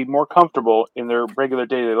people should be more comfortable in their regular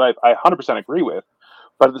day-to-day life, I 100% agree with.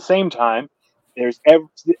 But at the same time, there's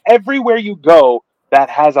everywhere you go that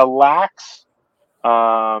has a lax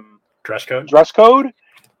dress code,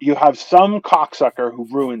 you have some cocksucker who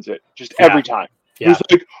ruins it just every time. Yeah. He's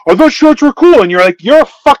like, I thought shorts were cool. And you're like, you're a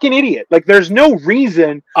fucking idiot. Like, there's no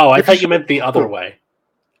reason. Oh, I thought you meant the other way.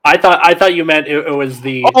 I thought you meant it was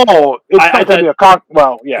the. Oh, it's not going to be a cock.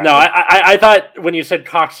 Well, yeah. No, I thought when you said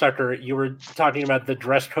cocksucker, you were talking about the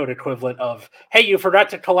dress code equivalent of, hey, you forgot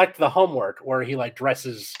to collect the homework, where he like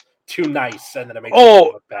dresses too nice and then it makes him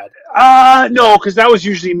look bad. No, because that was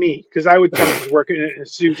usually me. Because I would come to work in a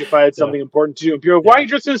suit if I had something important to do. And people are like, why are you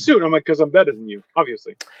dressed in a suit? And I'm like, because I'm better than you,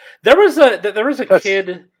 obviously. There was a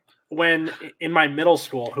kid when in my middle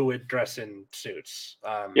school who would dress in suits.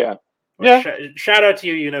 Shout out to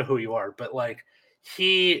you. You know who you are, but like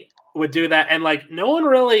he would do that, and like no one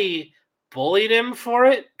really bullied him for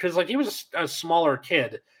it because like he was a smaller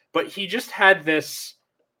kid, but he just had this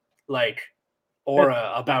like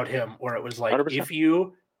aura about him where it was like 100%. If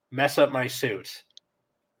you mess up my suit,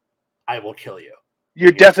 I will kill you.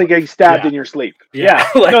 You're definitely getting stabbed in your sleep. Yeah.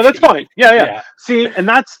 Like, no, that's fine. Yeah. See, and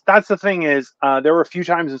that's the thing is there were a few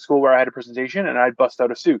times in school where I had a presentation and I'd bust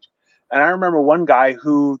out a suit. And I remember one guy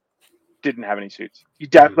who didn't have any suits. You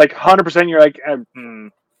like 100%. You're like,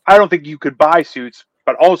 I don't think you could buy suits,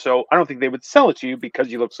 but also I don't think they would sell it to you because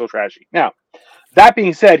you look so trashy. Now, that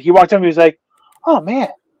being said, he walked up and he was like, "Oh man,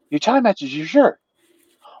 your tie matches your shirt.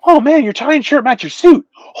 Oh man, your tie and shirt match your suit.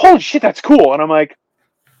 Holy shit, that's cool." And I'm like,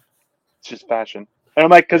 it's just fashion. And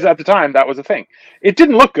I'm like, because at the time that was a thing. It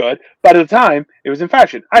didn't look good, but at the time it was in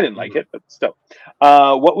fashion. I didn't like it, but still.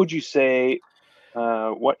 What would you say?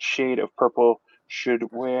 What shade of purple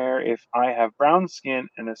should wear if I have brown skin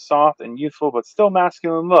and a soft and youthful but still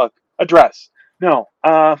masculine look? A dress. No.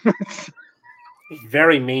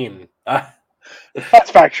 Very mean.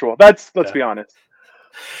 That's factual. Let's be honest.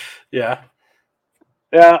 Yeah.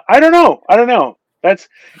 Yeah. I don't know.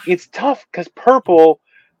 It's tough because purple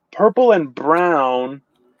and brown.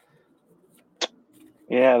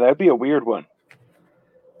 Yeah, that'd be a weird one.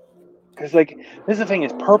 Because like this is the thing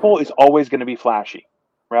is purple is always going to be flashy.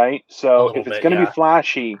 Right, so if it's going to be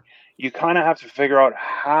flashy, you kind of have to figure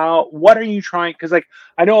out what are you trying? Because like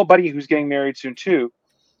I know a buddy who's getting married soon too.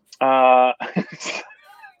 I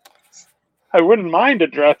wouldn't mind a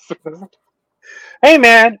dress. Hey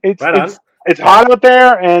man, it's hot out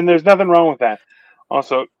there, and there's nothing wrong with that.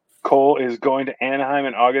 Also, Cole is going to Anaheim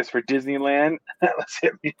in August for Disneyland. Let's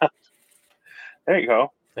hit me up. There you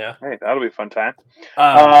go. Yeah, hey, that'll be a fun time.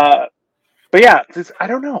 But yeah, I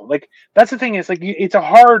don't know. Like that's the thing is like it's a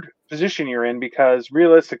hard position you're in because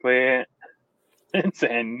realistically, it's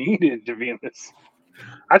needed to be in this.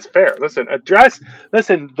 That's fair. Listen,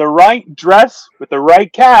 the right dress with the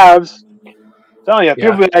right calves. I'm telling you,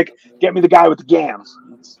 people be like, get me the guy with the gams.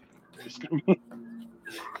 Get me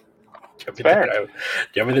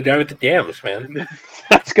the guy with the gams, man.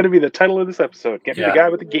 That's going to be the title of this episode. Get me the guy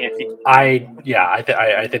with the gams.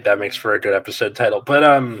 I think that makes for a good episode title.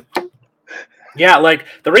 But yeah, like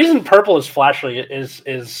the reason purple is flashy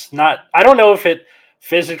is not. I don't know if it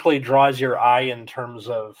physically draws your eye in terms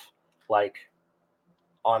of like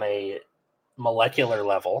on a molecular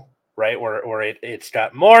level, right? Where it's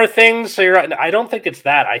got more things. So I don't think it's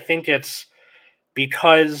that. I think it's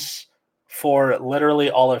because for literally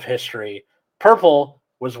all of history, purple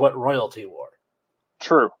was what royalty wore.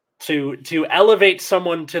 True. To elevate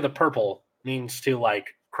someone to the purple means to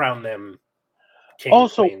like crown them king,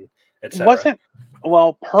 also, queen, etc.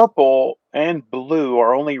 Purple and blue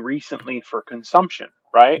are only recently for consumption,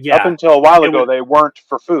 right? Yeah. Up until a while ago, they weren't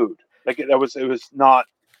for food. Like it was not.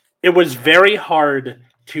 It was very hard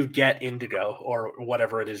to get indigo or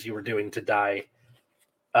whatever it is you were doing to dye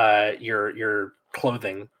your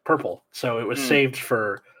clothing purple. So it was saved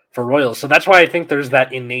for royals. So that's why I think there's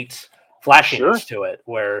that innate flashiness to it.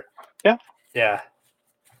 Where yeah.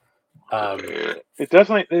 It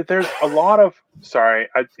definitely. There's a lot of. Sorry,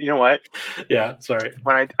 you know what? Yeah, sorry.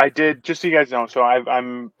 When I did, just so you guys know, so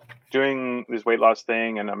I'm doing this weight loss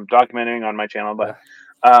thing and I'm documenting on my channel, but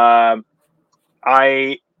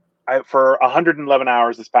I for 111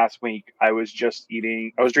 hours this past week, I was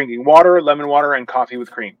drinking water, lemon water, and coffee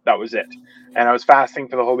with cream. That was it. And I was fasting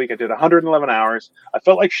for the whole week. I did 111 hours. I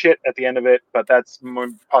felt like shit at the end of it, but that's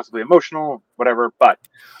possibly emotional, whatever. But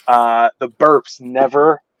the burps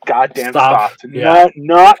never goddamn stopped. Yeah.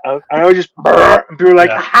 I was just burp. And people were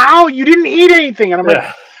like, how? You didn't eat anything. And I'm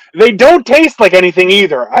like, they don't taste like anything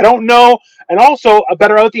either. I don't know. And also, a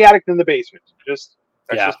better out the attic than the basement. That's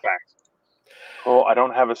just fact. Oh, I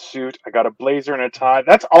don't have a suit. I got a blazer and a tie.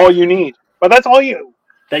 That's all you need. But that's all you...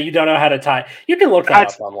 That you don't know how to tie. You can look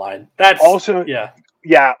that up online. That's also...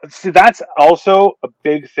 Yeah. See, that's also a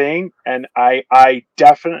big thing. And I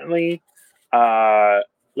definitely...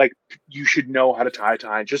 like, you should know how to tie a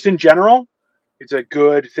tie. Just in general, it's a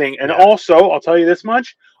good thing. And also, I'll tell you this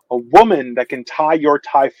much. A woman that can tie your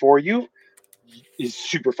tie for you is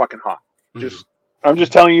super fucking hot. Just I'm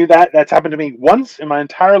just telling you that's happened to me once in my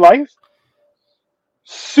entire life.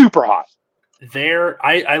 Super hot.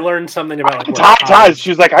 I learned something about ties. She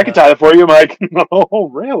was like, I can tie that for you. I'm like,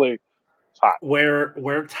 no, really? It's hot.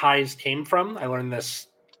 Where ties came from, I learned this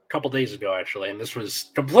a couple days ago, actually, and this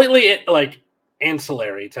was completely like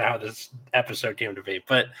ancillary to how this episode came to be.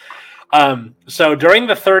 But so during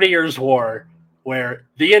the 30 Years' War, where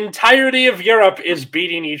the entirety of Europe is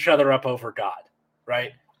beating each other up over God,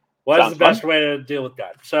 right? What is the best way to deal with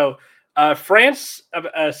God? So France,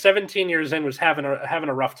 17 years in, was having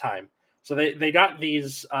a rough time. So they got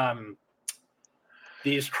these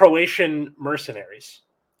Croatian mercenaries,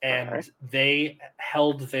 and they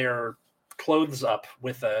held their clothes up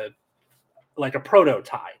with a proto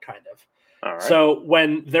tie, kind of. All right. So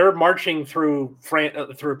when they're marching through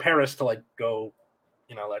Paris to like go,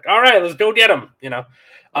 all right, let's go get them.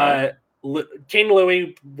 King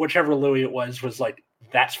Louis, whichever Louis it was like,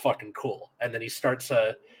 that's fucking cool. And then he starts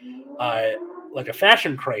a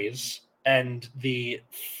fashion craze, and the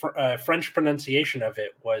French pronunciation of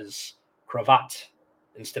it was cravat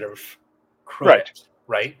instead of cravat,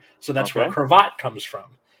 right? So that's where cravat comes from.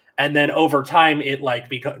 And then over time, it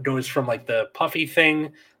goes from like the puffy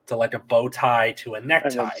thing to like a bow tie to a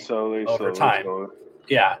necktie over time.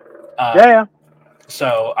 Yeah. Yeah.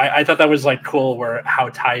 So I thought that was like cool how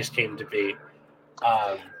ties came to be.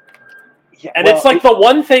 It's like the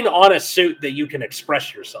one thing on a suit that you can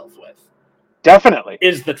express yourself with. Definitely.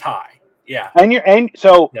 Is the tie. Yeah.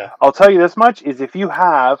 I'll tell you this much is if you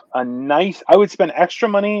have a nice, I would spend extra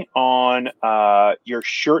money on your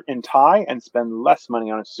shirt and tie and spend less money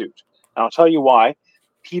on a suit. And I'll tell you why.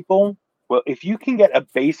 If you can get a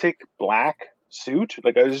basic black suit,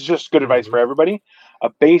 like this is just good advice for everybody, a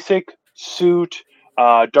basic suit,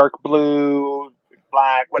 dark blue,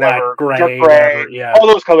 black, whatever, gray, dark gray, whatever, all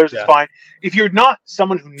those colors is fine. If you're not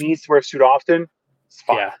someone who needs to wear a suit often, it's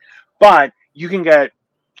fine. Yeah. But you can get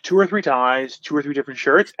 2 or 3 ties, 2 or 3 different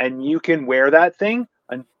shirts, and you can wear that thing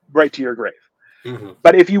right to your grave. Mm-hmm.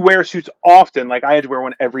 But if you wear suits often, like I had to wear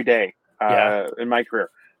one every day in my career,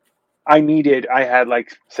 I had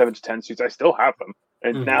like 7 to 10 suits. I still have them.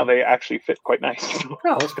 And now they actually fit quite nice.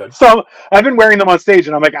 Oh, that's good. So I've been wearing them on stage,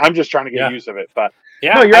 and I'm like, I'm just trying to get use of it. But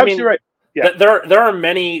no, you're absolutely right. Yeah. There are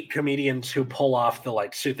many comedians who pull off the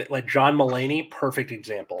suit that, like John Mulaney, perfect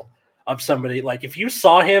example of somebody like if you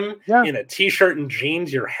saw him in a t-shirt and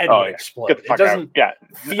jeans, your head would explode. It doesn't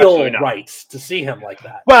feel right to see him like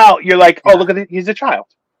that. Well, you're like, look at it, he's a child.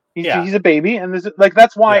 He's a baby, and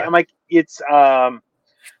that's why I'm like, it's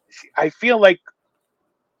I feel like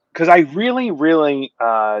because I really, really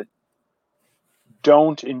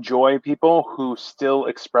don't enjoy people who still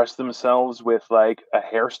express themselves with like a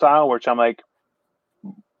hairstyle, which I'm like,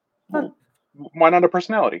 why not a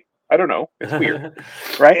personality? I don't know. It's weird.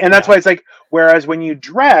 Right. And that's why it's like, whereas when you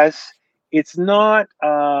dress, it's not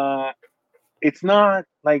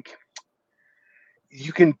like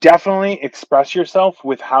you can definitely express yourself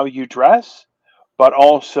with how you dress, but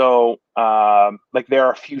also like there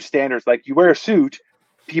are a few standards. Like you wear a suit,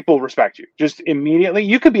 people respect you just immediately.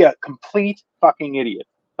 You could be a complete fucking idiot,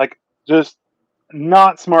 like just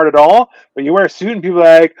not smart at all, but you wear a suit and people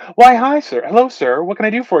are like, why, hi sir, hello sir, what can I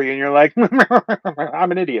do for you? And you're like,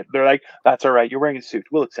 I'm an idiot. They're like, that's all right, you're wearing a suit,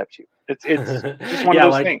 we'll accept you. It's just one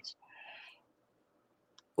of those things.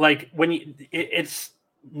 Like when it's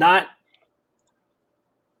not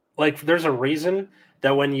like there's a reason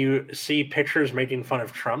that when you see pictures making fun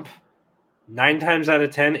of Trump, 9 times out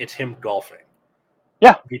of 10 it's him golfing.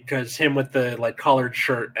 Yeah, because him with the like collared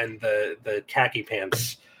shirt and the khaki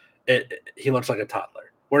pants, he looks like a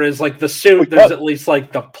toddler. Whereas like the suit, there's at least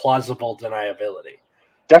like the plausible deniability.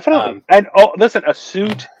 Definitely. And listen, a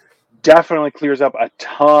suit definitely clears up a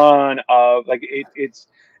ton of like it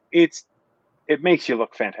makes you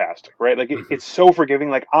look fantastic, right? Like it's so forgiving.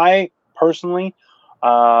 Like I personally,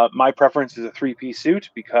 my preference is a 3-piece suit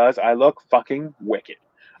because I look fucking wicked.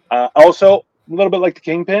 Also, a little bit like the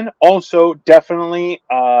Kingpin. Also, definitely,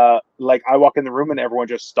 like I walk in the room and everyone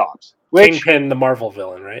just stops. Kingpin, the Marvel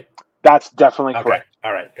villain, right? That's definitely correct.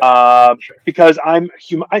 All right. Sure. Because I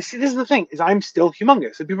see. This is the thing: is I'm still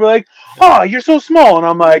humongous, and people are like, "Oh, you're so small," and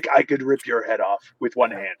I'm like, "I could rip your head off with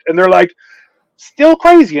one hand," and they're like, "Still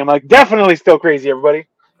crazy." I'm like, "Definitely still crazy, everybody."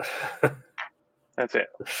 That's it.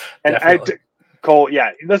 And Cole,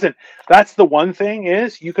 yeah. Listen, that's the one thing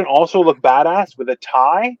is you can also look badass with a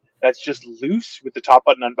tie that's just loose with the top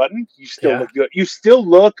button unbuttoned. You still look good. You still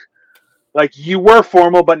look like you were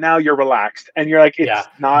formal, but now you're relaxed, and you're like, it's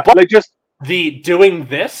not but like just the doing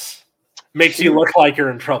this makes you look like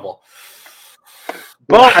you're in trouble.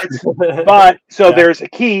 But there's a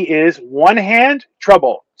key: is one hand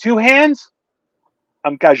trouble, 2 hands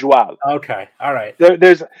I'm casual. Okay, all right.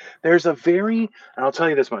 There's a very, and I'll tell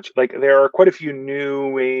you this much, like there are quite a few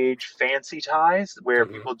new age fancy ties where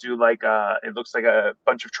people do like it looks like a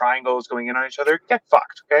bunch of triangles going in on each other. Get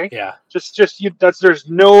fucked, okay? Yeah. Just you. There's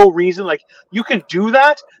no reason. Like you can do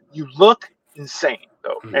that. You look insane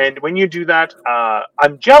though, and when you do that,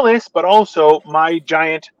 I'm jealous, but also my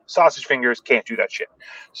giant sausage fingers can't do that shit.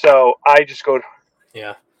 So I just go.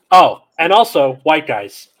 Yeah. Oh, and also white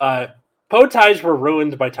guys. Bow ties were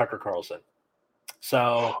ruined by Tucker Carlson.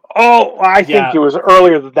 So. Oh, I think it was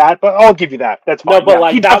earlier than that, but I'll give you that. That's fine. No, but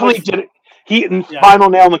like he definitely did it. He final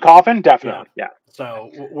nail in the coffin, definitely. Yeah.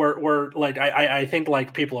 So we're like I think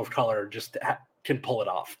like people of color just can pull it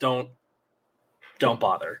off. Don't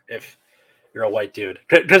bother if you're a white dude,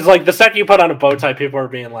 because like the second you put on a bow tie, people are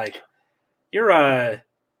being like, you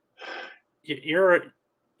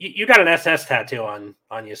got an SS tattoo on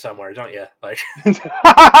you somewhere, don't you? Like,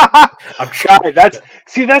 I'm trying. That's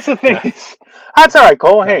the thing. Yeah. That's all right,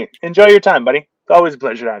 Cole. Hey, enjoy your time, buddy. It's always a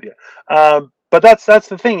pleasure to have you. But that's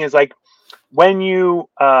the thing is like when you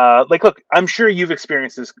like look, I'm sure you've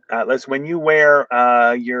experienced this, Atlas. When you wear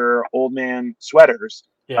your old man sweaters,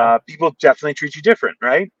 people definitely treat you different,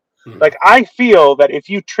 right? Mm-hmm. Like I feel that if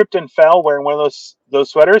you tripped and fell wearing one of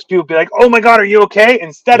those sweaters, people would be like, "Oh my god, are you okay?"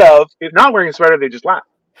 Instead of if not wearing a sweater, they just laugh.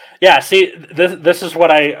 Yeah, see, this is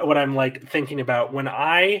what I'm like thinking about when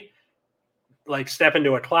I like step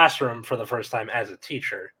into a classroom for the first time as a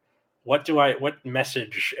teacher. What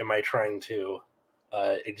message am I trying to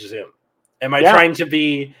exude? Am I trying to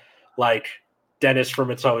be like Dennis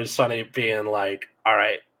from It's Always Sunny, being like, "All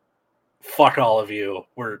right, fuck all of you,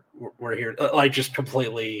 we're here," like just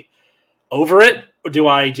completely over it? Or do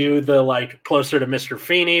I do the like closer to Mr.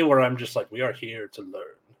 Feeney where I'm just like, "We are here to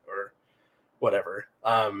learn," or whatever?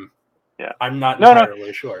 I'm not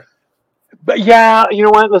entirely sure. But yeah, you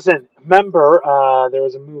know what? Listen, remember there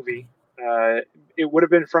was a movie. It would have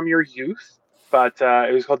been from your youth, but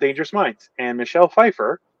it was called Dangerous Minds, and Michelle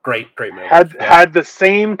Pfeiffer, great movie, had the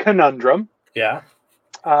same conundrum. Yeah.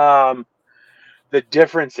 The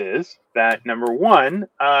difference is that number one,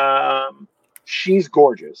 she's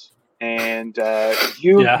gorgeous, and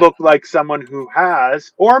you look like someone who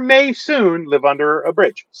has or may soon live under a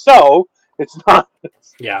bridge. So it's not.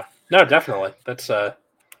 Yeah. No, definitely. That's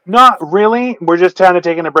not really. We're just kind of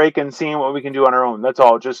taking a break and seeing what we can do on our own. That's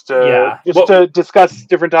all. Just to discuss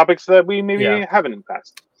different topics that we maybe haven't in the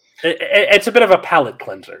past. It's a bit of a palate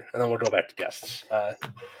cleanser, and then we'll go back to guests.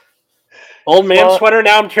 Old man sweater.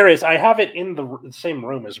 Now I'm curious. I have it in the same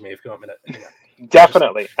room as me. If you want me to.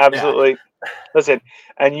 Definitely, absolutely. Yeah. Listen,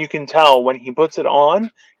 and you can tell when he puts it on,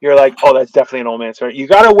 you're like, oh, that's definitely an old man sweater. You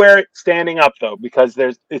got to wear it standing up though, because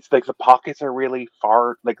it's like the pockets are really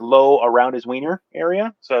far, like low around his wiener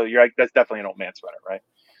area. So you're like, that's definitely an old man sweater, right?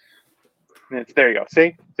 There you go.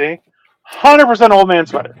 See, 100% old man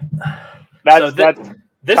sweater. That's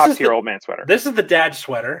top tier old man sweater. This is the dad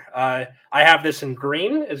sweater. I have this in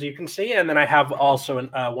green, as you can see, and then I have also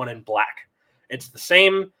one in black. It's the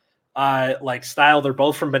same like style. They're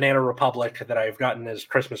both from Banana Republic that I've gotten as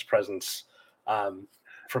Christmas presents.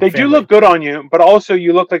 They do look good on you, but also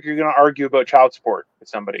you look like you're going to argue about child support with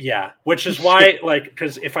somebody. Yeah, which is why, like,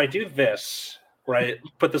 because if I do this, right,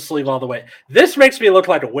 put the sleeve all the way, this makes me look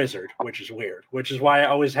like a wizard, which is weird, which is why I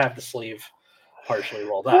always have the sleeve partially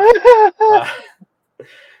rolled up.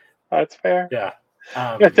 That's fair. Yeah.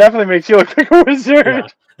 It definitely makes you look like a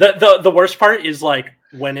wizard. Yeah. The worst part is like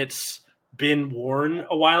when it's been worn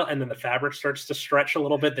a while and then the fabric starts to stretch a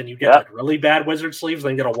little bit, then you get like really bad wizard sleeves,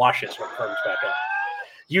 then you gotta wash it so it firms back up.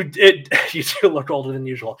 You do look older than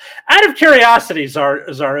usual. Out of curiosity,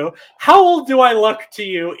 Zaru, how old do I look to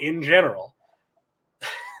you in general?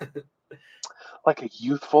 Like a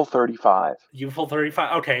youthful 35. Youthful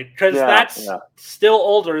 35. Okay, because that's still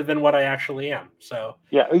older than what I actually am. So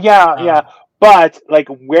yeah. But like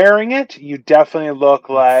wearing it, you definitely look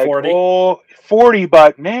like 40.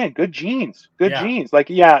 But man, good jeans, jeans. Like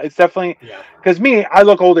it's definitely because me, I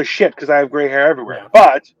look old as shit because I have gray hair everywhere. Yeah.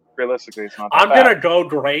 But realistically, it's not. I'm gonna go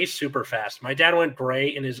gray super fast. My dad went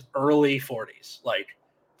gray in his early 40s. Like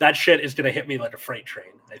that shit is gonna hit me like a freight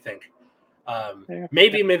train. I think.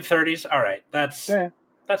 Maybe mid 30s. All right, that's good.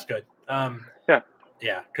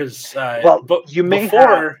 Because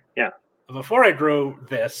before I grew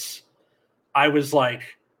this, I was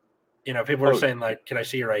like, people were saying like, "Can I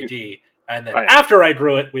see your ID?" And then after I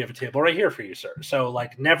grew it, we have a table right here for you, sir. So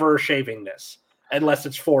like, never shaving this unless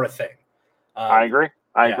it's for a thing. I agree.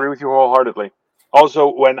 I agree with you wholeheartedly.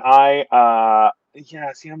 Also, when I'm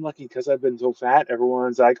lucky because I've been so fat.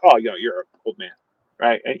 Everyone's like, "Oh, you're an old man."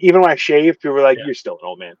 Right, and even when I shave, people are like, "You're still an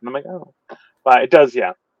old man," and I'm like, "Oh," but it does,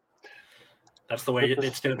 That's the way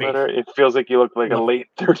it's going to be. It feels like you look like a late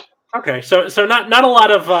 30. Okay, so not a lot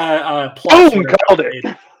of plots. Boom, called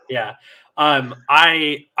it. Yeah.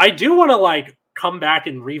 I do want to like come back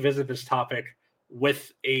and revisit this topic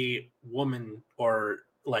with a woman or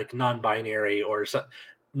like non-binary or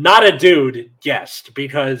not a dude guest,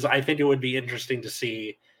 because I think it would be interesting to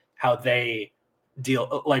see how they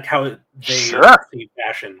deal, like how they see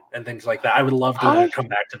fashion and things like that. I would love to come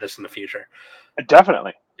back to this in the future.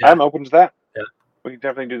 Definitely. Yeah. I'm open to that. Yeah. We can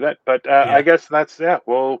definitely do that. But I guess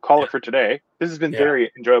we'll call it for today. This has been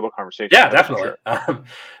very enjoyable conversation. Yeah, definitely. Sure.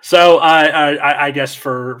 So I guess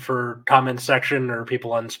for comment section or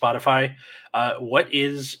people on Spotify, what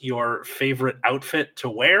is your favorite outfit to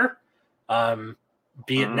wear?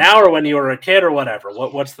 Be it now or when you were a kid or whatever.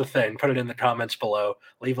 What's the thing? Put it in the comments below.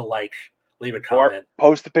 Leave a like. Leave a comment. Or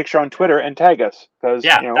post a picture on Twitter and tag us.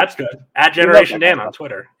 That's good. At Generation Dan on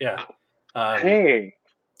Twitter. Yeah. Hey.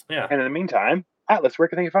 Yeah. And in the meantime, Atlas, where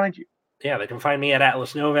can they find you? Yeah, they can find me at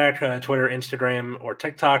Atlas Novak, Twitter, Instagram, or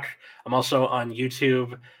TikTok. I'm also on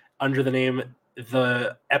YouTube under the name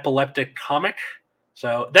The Epileptic Comic.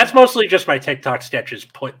 So that's mostly just my TikTok sketches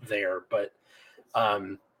put there, but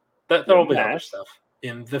there'll be other stuff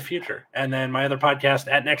in the future. And then my other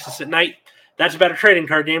podcast at Nexus at Night, that's about a trading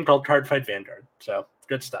card game called Card Fight Vanguard. So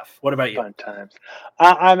good stuff. What about you? Fun times.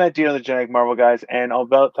 I'm at Dino the Genetic Marvel Guys, and I'll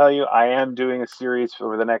tell you, I am doing a series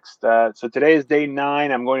for the next. So today is day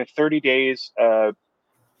 9. I'm going to 30 days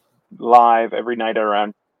live every night at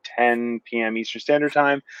around 10 p.m. Eastern Standard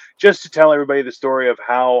Time, just to tell everybody the story of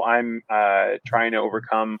how I'm trying to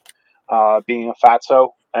overcome being a fatso.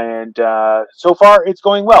 And so far, it's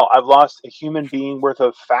going well. I've lost a human being worth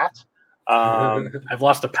of fat. I've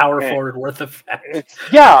lost a power forward worth of fat. It's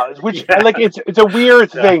a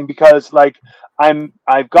weird thing because like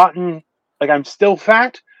I've gotten like I'm still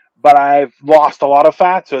fat, but I've lost a lot of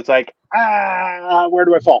fat, so it's like where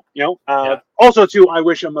do I fall? Also too, I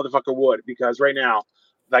wish a motherfucker would, because right now,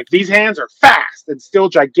 like, these hands are fast and still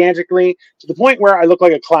gigantically to the point where I look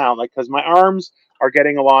like a clown, like, because my arms are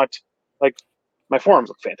getting a lot, like, my forearms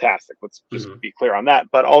look fantastic. Let's just be clear on that.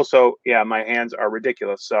 But also, my hands are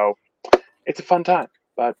ridiculous. So it's a fun time.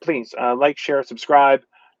 But please, like, share, subscribe.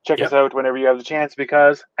 Check us out whenever you have the chance,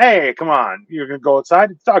 because, hey, come on. You're going to go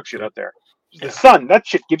outside? It's dog shit out there. The sun, that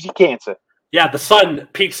shit gives you cancer. Yeah, the sun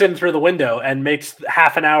peeks in through the window and makes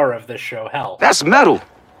half an hour of this show hell. That's metal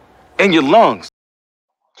in your lungs.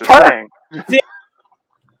 Just saying.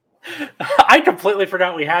 I completely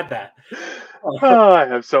forgot we had that. I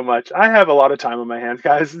have so much. I have a lot of time on my hands,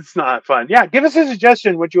 guys. It's not fun. Yeah, give us a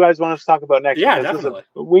suggestion what you guys want us to talk about next. Yeah, definitely.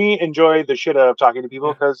 We enjoy the shit out of talking to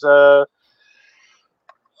people because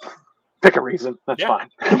pick a reason. That's fine.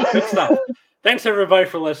 Good stuff. Thanks, everybody,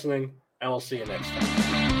 for listening, and we'll see you next time.